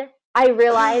then I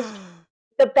realized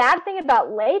the bad thing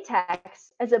about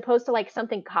latex, as opposed to like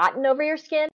something cotton over your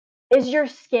skin, is your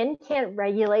skin can't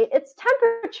regulate its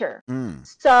temperature.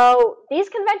 So these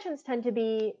conventions tend to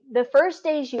be, the first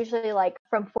day is usually like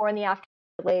from 4 in the afternoon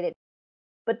related.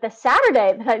 But the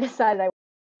Saturday that I decided I would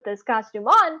put this costume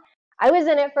on, I was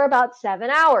in it for about 7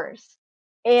 hours.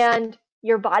 And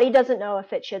your body doesn't know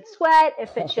if it should sweat,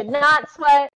 if it should not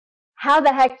sweat, how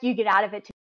the heck you get out of it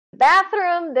to the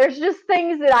bathroom. There's just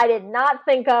things that I did not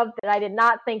think of, that I did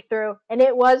not think through, and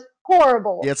it was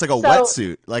horrible. Yeah, it's like a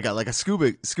wetsuit, like a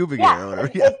scuba gear or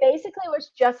whatever. Yeah, it basically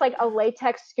was just like a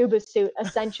latex scuba suit,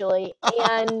 essentially.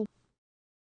 And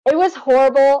It was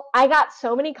horrible. I got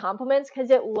so many compliments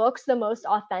because it looks the most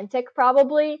authentic,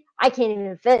 probably. I can't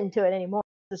even fit into it anymore.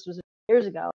 This was years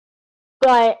ago.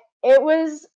 But it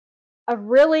was a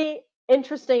really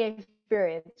interesting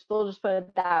experience. We'll just put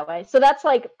it that way. So that's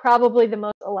like probably the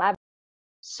most elaborate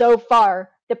so far.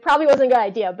 It probably wasn't a good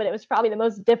idea, but it was probably the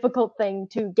most difficult thing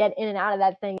to get in and out of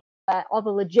that thing. All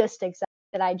the logistics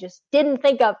that I just didn't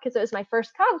think of because it was my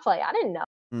first cosplay. I didn't know.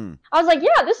 I was like,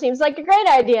 yeah, this seems like a great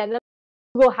idea. And then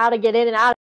Google how to get in and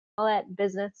out of all that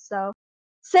business. So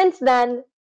since then,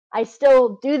 I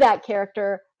still do that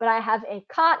character, but I have a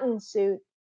cotton suit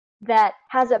that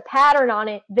has a pattern on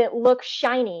it that looks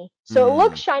shiny. So it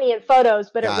looks shiny in photos,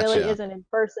 but it really Gotcha. isn't in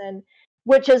person,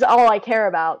 which is all I care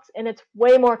about. And it's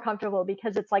way more comfortable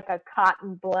because it's like a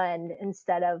cotton blend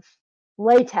instead of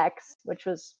latex, which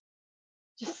was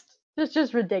just it's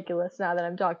just ridiculous now that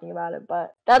I'm talking about it.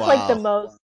 But that's like the Wow.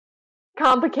 most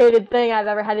complicated thing I've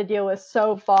ever had to deal with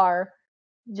so far.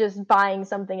 Just buying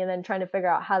something and then trying to figure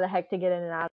out how the heck to get in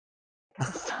and out of that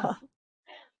kind of stuff.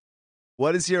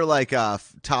 What is your like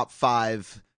top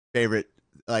 5 favorite,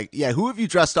 like, yeah, who have you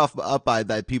dressed up by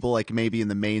that people like maybe in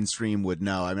the mainstream would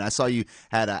know? I mean, I saw you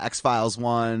had a X-Files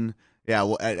one. Yeah,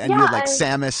 and you Yeah, had like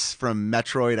Samus from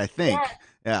Metroid, I yeah, think.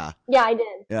 Yeah. yeah, I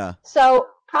did. Yeah. So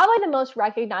probably the most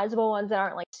recognizable ones that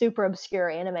aren't like super obscure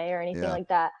anime or anything Yeah. like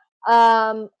that.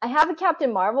 I have a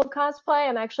Captain Marvel cosplay.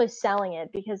 I'm actually selling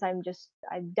it because I'm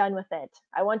done with it.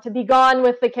 I want to be gone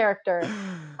with the character.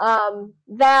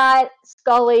 That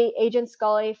Scully, Agent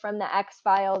Scully from the X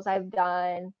Files, I've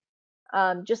done.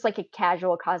 Just like a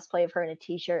casual cosplay of her in a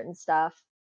t-shirt and stuff.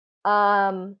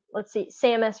 Let's see,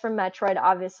 Samus from Metroid.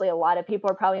 Obviously, a lot of people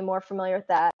are probably more familiar with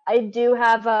that. I do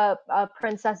have a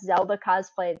Princess Zelda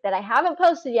cosplay that I haven't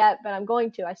posted yet, but I'm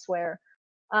going to, I swear.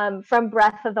 From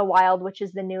Breath of the Wild, which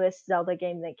is the newest Zelda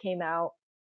game that came out.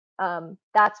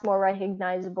 That's more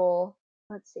recognizable.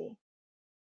 Let's see.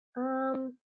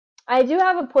 Um, I do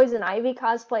have a Poison Ivy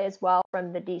cosplay as well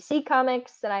from the DC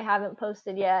comics that I haven't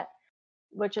posted yet,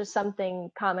 which is something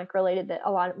comic related that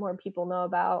a lot more people know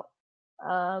about.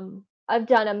 I've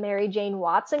done a Mary Jane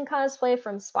Watson cosplay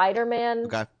from Spider-Man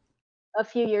Okay. a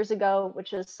few years ago,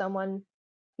 which is someone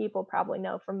people probably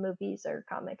know from movies or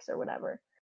comics or whatever.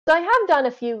 So I have done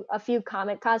a few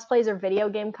comic cosplays or video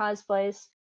game cosplays.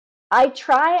 I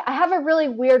have a really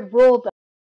weird rule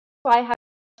though. I have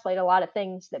cosplayed a lot of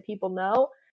things that people know.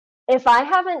 If I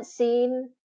haven't seen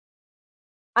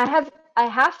I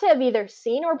have to have either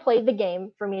seen or played the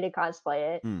game for me to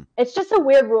cosplay it. Hmm. It's just a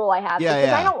weird rule I have Yeah,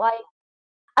 because yeah.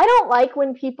 I don't like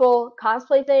when people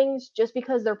cosplay things just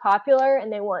because they're popular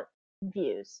and they want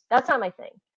views. That's not my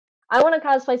thing. I want to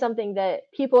cosplay something that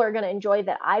people are going to enjoy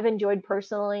that I've enjoyed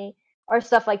personally or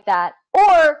stuff like that.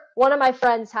 Or one of my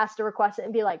friends has to request it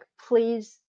and be like,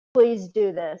 please, please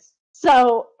do this.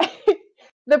 So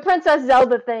the Princess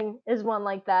Zelda thing is one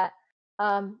like that.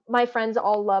 My friends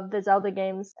all love the Zelda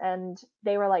games and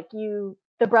they were like, the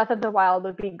Breath of the Wild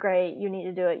would be great. You need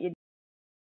to do it.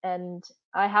 And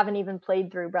I haven't even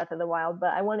played through Breath of the Wild, but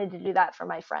I wanted to do that for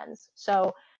my friends.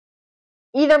 So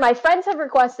either my friends have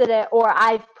requested it, or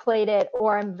I've played it,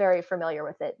 or I'm very familiar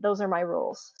with it. Those are my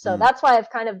rules. So Hmm. that's why I've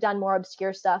kind of done more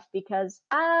obscure stuff because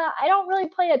I don't really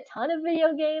play a ton of video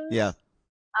Yeah. games.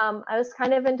 I was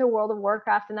kind of into World of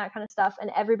Warcraft and that kind of stuff,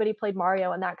 and everybody played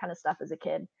Mario and that kind of stuff as a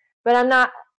kid. But I'm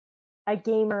not a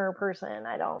gamer person.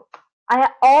 I don't.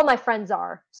 All my friends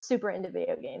are super into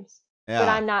video games, but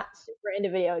Yeah. I'm not super into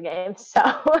video games. So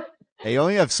Yeah, you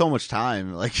only have so much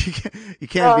time. Like you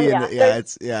can't oh be in yeah,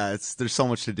 the, it's there's so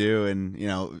much to do,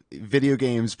 and video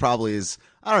games probably is,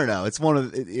 I don't know, it's one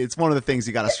of the things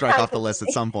you got to it's strike time off the list at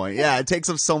consuming. some point. Yeah, it takes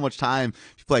up so much time.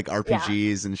 You play like Yeah,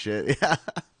 RPGs and shit. Yeah.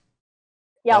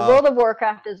 yeah. Uh World of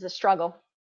Warcraft is a struggle.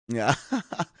 yeah.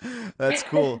 That's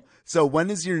cool. So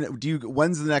when's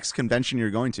the next convention you're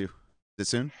going to? Is it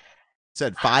soon? You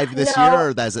said 5 this No, year, or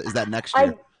is that next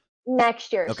year? I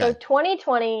next year. So Okay.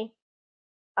 2020.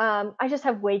 I just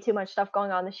have way too much stuff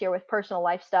going on this year with personal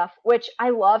life stuff, which I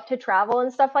love to travel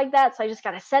and stuff like that. So I just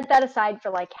got to set that aside for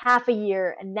like half a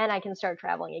year and then I can start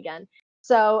traveling again.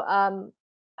 So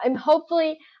I'm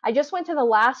hopefully, I just went to the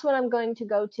last one I'm going to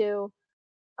go to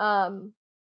um,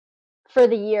 for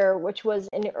the year, which was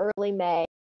in early May.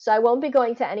 So I won't be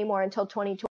going to any more until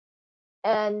 2020.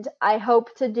 And I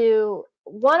hope to do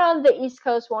one on the East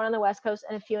Coast, one on the West Coast,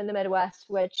 and a few in the Midwest,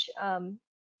 which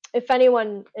if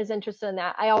anyone is interested in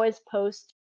that, I always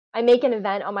post. I make an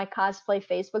event on my cosplay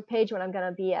Facebook page when I'm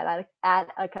gonna be at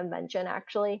a convention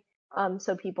actually,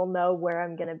 so people know where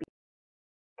I'm gonna be.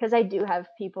 Because I do have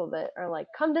people that are like,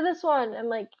 "Come to this one." I'm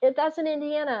like, "That's in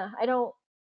Indiana. I don't.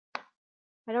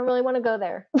 I don't really want to go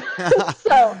there.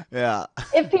 So Yeah.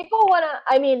 if people want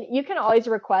to, I mean, you can always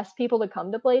request people to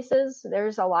come to places.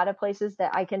 There's a lot of places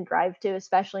that I can drive to,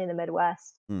 especially in the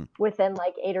Midwest, Hmm. within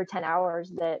like 8 or 10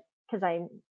 hours that, because I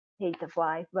hate to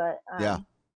fly, but Yeah.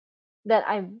 that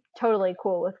I'm totally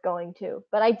cool with going to.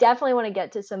 But I definitely want to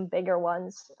get to some bigger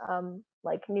ones,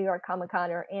 like New York Comic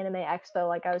Con or Anime Expo,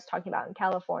 like I was talking about in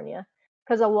California,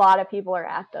 because a lot of people are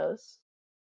at those.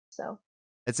 So,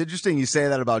 It's interesting you say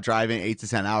that about driving 8 to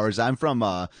 10 hours. I'm from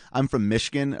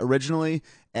Michigan originally,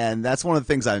 and that's one of the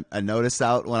things I noticed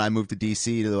out when I moved to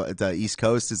DC to the East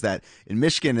Coast is that in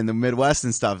Michigan in the Midwest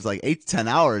and stuff, it's like 8 to 10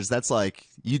 hours. That's like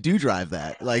you do drive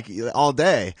that like all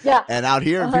day, yeah. and out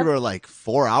here Uh-huh. people are like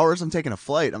 4 hours. I'm taking a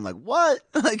flight. I'm like, what?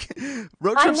 Like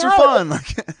road I trips are know. fun.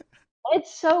 Like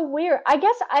It's so weird. I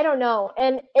guess I don't know.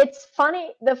 And it's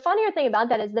funny. The funnier thing about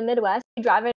that is the Midwest, you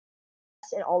drive it,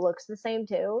 it all looks the same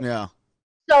too. yeah.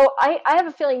 So I have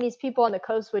a feeling these people on the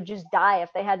coast would just die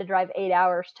if they had to drive 8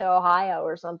 hours to Ohio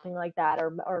or something like that,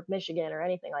 or Michigan or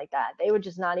anything like that. They would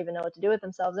just not even know what to do with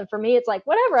themselves. And for me, it's like,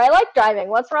 whatever, I like driving.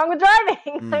 What's wrong with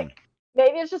driving? Mm. Like,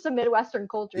 maybe it's just a Midwestern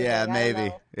culture Yeah, thing. I don't maybe.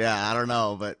 know. Yeah, I don't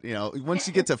know, but once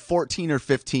you get to 14 or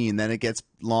 15, then it gets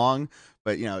long.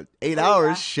 But 8 hours,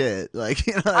 Yeah. shit. Like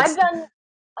I've that's. done,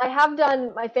 I have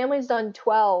done, my family's done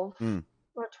 12 Mm,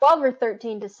 or 12 or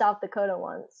 13 to South Dakota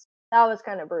once. That was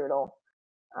kind of brutal.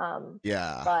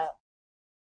 yeah. But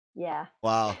yeah.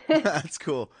 Wow, that's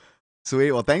cool.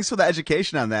 Sweet. Well, thanks for the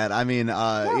education on that. I mean,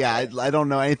 Yeah, of yeah, course. I don't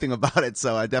know anything about it,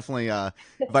 so I definitely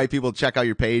invite people to check out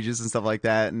your pages and stuff like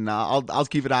that, and I'll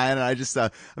keep an eye on it. I just I'm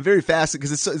very fascinated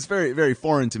because it's very very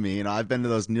foreign to me. I've been to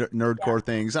those Yeah. nerdcore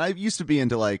things. I used to be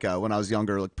into like when I was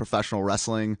younger, like professional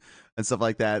wrestling and stuff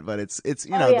like that. But it's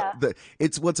Oh yeah.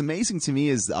 it's what's amazing to me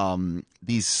is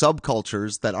these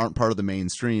subcultures that aren't part of the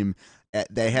mainstream.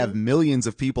 They have Mhm. millions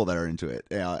of people that are into it,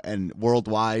 and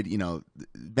worldwide,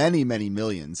 many many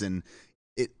millions, and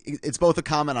it's both a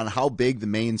comment on how big the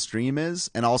mainstream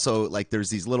is, and also like there's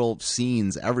these little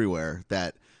scenes everywhere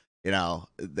that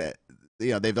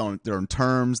they've their own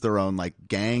terms, their own like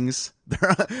gangs,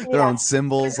 their Yeah. own Their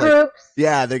symbols. Like groups.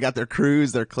 yeah, they got their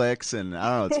crews, their cliques, and I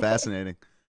don't know. It's fascinating.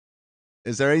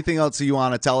 Is there anything else you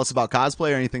want to tell us about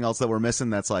cosplay, or anything else that we're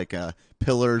missing that's like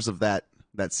pillars of that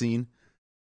scene?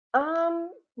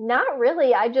 Not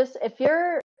really. I just if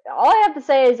you're all I have to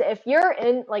say is if you're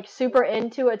in like super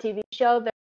into a TV show,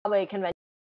 there's probably a convention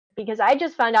because I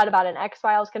just found out about an X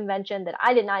Files convention that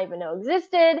I did not even know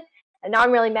existed, and now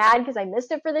I'm really mad because I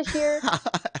missed it for this year.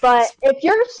 But if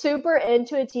you're super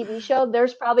into a TV show,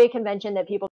 there's probably a convention that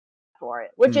people for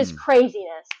it, which is Hmm.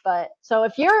 craziness. But so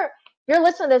if you're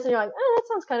listening to this and you're like, oh, that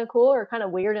sounds kind of cool or kind of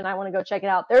weird, and I want to go check it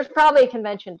out, there's probably a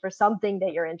convention for something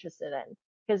that you're interested in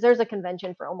because there's a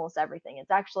convention for almost everything.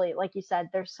 It's actually like you said,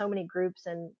 there's so many groups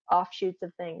and offshoots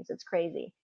of things. It's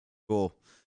crazy. Cool.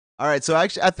 All right, so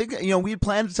actually, I think we had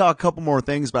planned to talk a couple more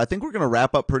things, but I think we're going to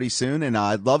wrap up pretty soon, and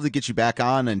I'd love to get you back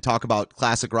on and talk about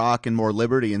classic rock and more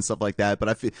Liberty and stuff like that. But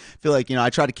I feel like I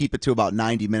try to keep it to about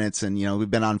 90 minutes, and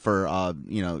we've been on for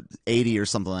 80 or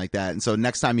something like that. And so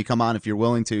next time you come on, if you're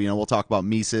willing to, we'll talk about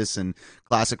Mises and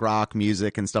classic rock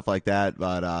music and stuff like that.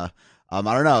 But I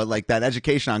don't know, like that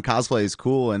education on cosplay is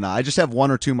cool, and I just have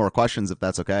one or two more questions if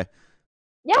that's okay.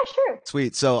 Yeah, sure.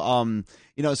 Sweet. So,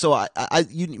 so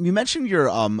you mentioned your,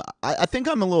 I think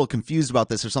I'm a little confused about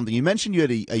this or something. You mentioned you had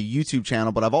a YouTube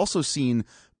channel, but I've also seen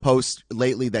posts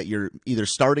lately that you're either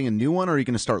starting a new one or you're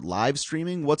going to start live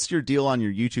streaming. What's your deal on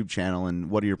your YouTube channel, and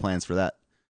what are your plans for that?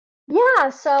 Yeah,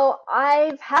 so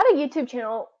I've had a YouTube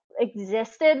channel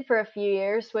existed for a few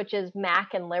years, which is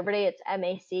Mac and Liberty. It's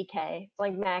Mack. It's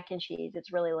like mac and cheese.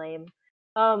 It's really lame.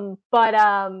 But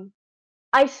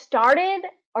I started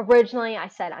originally. I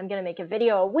said I'm gonna make a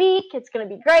video a week. It's gonna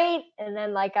be great. And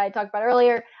then, like I talked about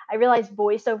earlier, I realized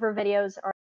voiceover videos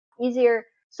are easier.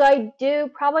 So I do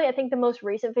probably. I think the most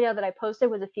recent video that I posted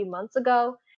was a few months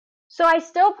ago. So I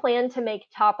still plan to make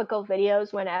topical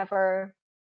videos whenever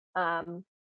um,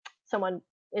 someone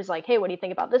is like, hey, what do you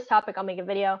think about this topic? I'll make a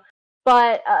video.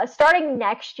 But starting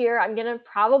next year, I'm gonna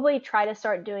probably try to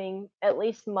start doing at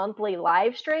least monthly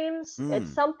live streams. It's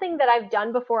Hmm. something that I've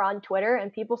done before on Twitter,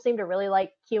 and people seem to really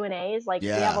like Q&As. Like we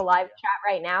have Yeah. a live chat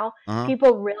right now. Uh-huh.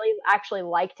 People really actually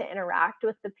like to interact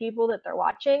with the people that they're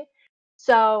watching.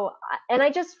 So, and I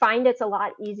just find it's a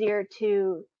lot easier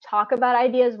to talk about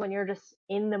ideas when you're just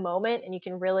in the moment and you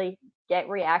can really get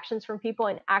reactions from people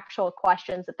and actual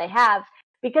questions that they have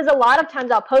because a lot of times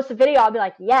I'll post a video, I'll be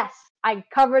like, yes, I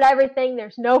covered everything.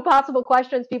 There's no possible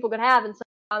questions people could have. And so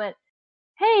comment,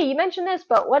 hey, you mentioned this,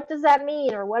 but what does that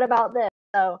mean? Or what about this?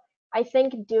 So I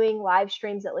think doing live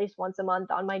streams at least once a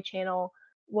month on my channel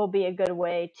will be a good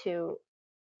way to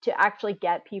to actually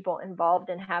get people involved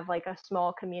and have like a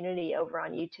small community over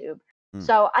on YouTube. Hmm.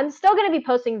 So I'm still going to be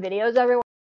posting videos every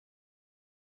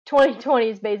 2020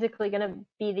 is basically going to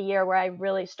be the year where I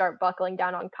really start buckling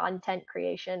down on content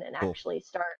creation and Cool. actually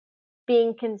start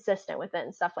being consistent with it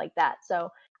and stuff like that. So,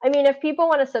 I mean, if people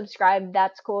want to subscribe,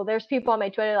 that's cool. There's people on my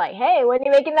Twitter like, hey, when are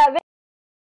you making that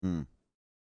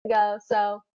video?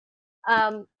 So,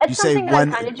 it's You say something that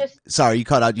I'm kind of just. Sorry, you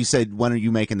cut out. You said, when are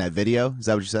you making that video? Is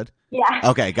that what you said? Yeah.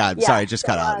 Okay, God. Yeah. Sorry, just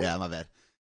cut out. Yeah, my bad.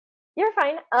 You're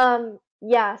fine.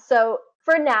 Yeah, so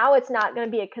for now, it's not going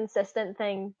to be a consistent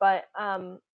thing, but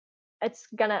it's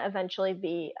gonna eventually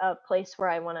be a place where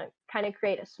I want to kind of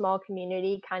create a small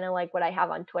community, kind of like what I have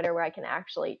on Twitter, where I can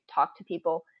actually talk to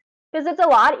people. Because it's a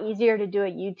lot easier to do a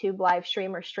YouTube live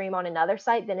stream or stream on another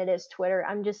site than it is Twitter.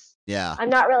 I'm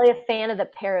not really a fan of the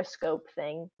Periscope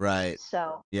thing. Right.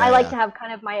 So Yeah, I like to have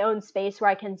kind of my own space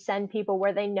where I can send people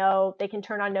where they know they can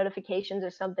turn on notifications or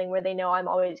something where they know I'm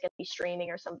always going to be streaming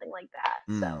or something like that.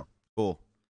 So cool.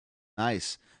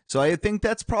 Nice. So I think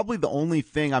that's probably the only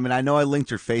thing. I mean, I know I linked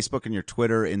your Facebook and your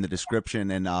Twitter in the description,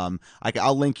 and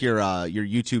I'll link your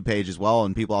YouTube page as well.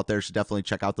 And people out there should definitely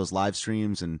check out those live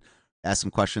streams and ask some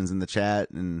questions in the chat.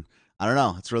 And I don't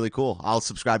know, it's really cool. I'll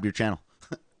subscribe to your channel.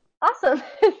 Awesome.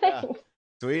 Thanks. Yeah.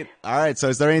 Sweet. All right. So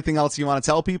is there anything else you want to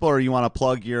tell people, or you want to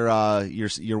plug your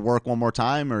work one more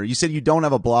time? Or you said you don't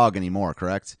have a blog anymore,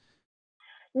 correct?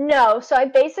 No, so I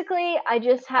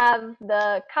just have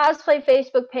the cosplay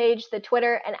Facebook page, the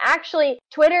Twitter, and actually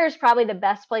Twitter is probably the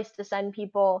best place to send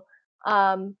people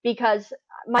because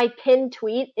my pinned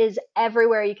tweet is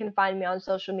everywhere you can find me on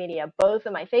social media. Both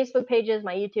of my Facebook pages,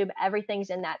 my YouTube, everything's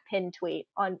in that pinned tweet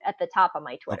at the top of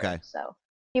my Twitter. Okay. So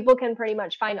people can pretty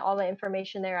much find all the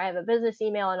information there. I have a business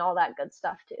email and all that good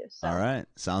stuff too. So. All right.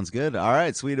 Sounds good. All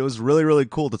right, sweet. It was really, really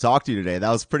cool to talk to you today.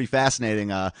 That was pretty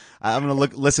fascinating. I'm going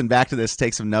to listen back to this,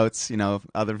 take some notes. You know,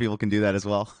 other people can do that as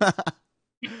well.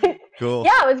 Cool.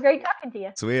 Yeah, it was great talking to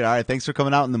you. Sweet. All right. Thanks for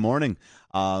coming out in the morning.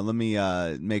 Let me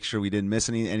make sure we didn't miss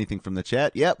anything from the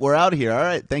chat. Yep, we're out of here. All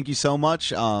right. Thank you so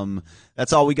much.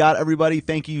 That's all we got, everybody.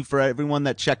 Thank you for everyone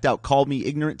that checked out Call Me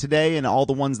Ignorant today and all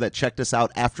the ones that checked us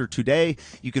out after today.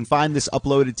 You can find this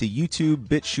uploaded to YouTube,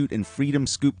 BitChute, and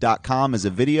FreedomScoop.com as a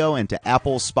video, and to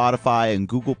Apple, Spotify, and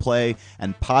Google Play,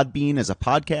 and Podbean as a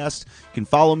podcast. You can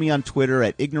follow me on Twitter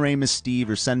at IgnoramusSteve,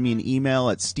 or send me an email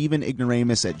at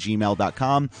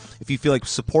stevenignoramus@gmail.com. If you feel like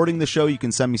supporting the show, you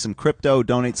can send me some crypto,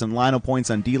 donate some Lino points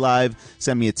on DLive,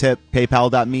 send me a tip,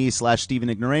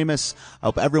 paypal.me/StevenIgnoramus. I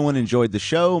hope everyone enjoyed the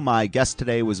show. My guest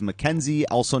today was Mackenzie,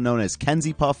 also known as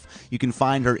KenziePuff. You can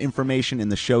find her information in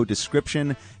the show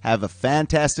description. Have a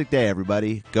fantastic day,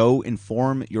 everybody. Go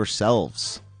inform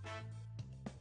yourselves.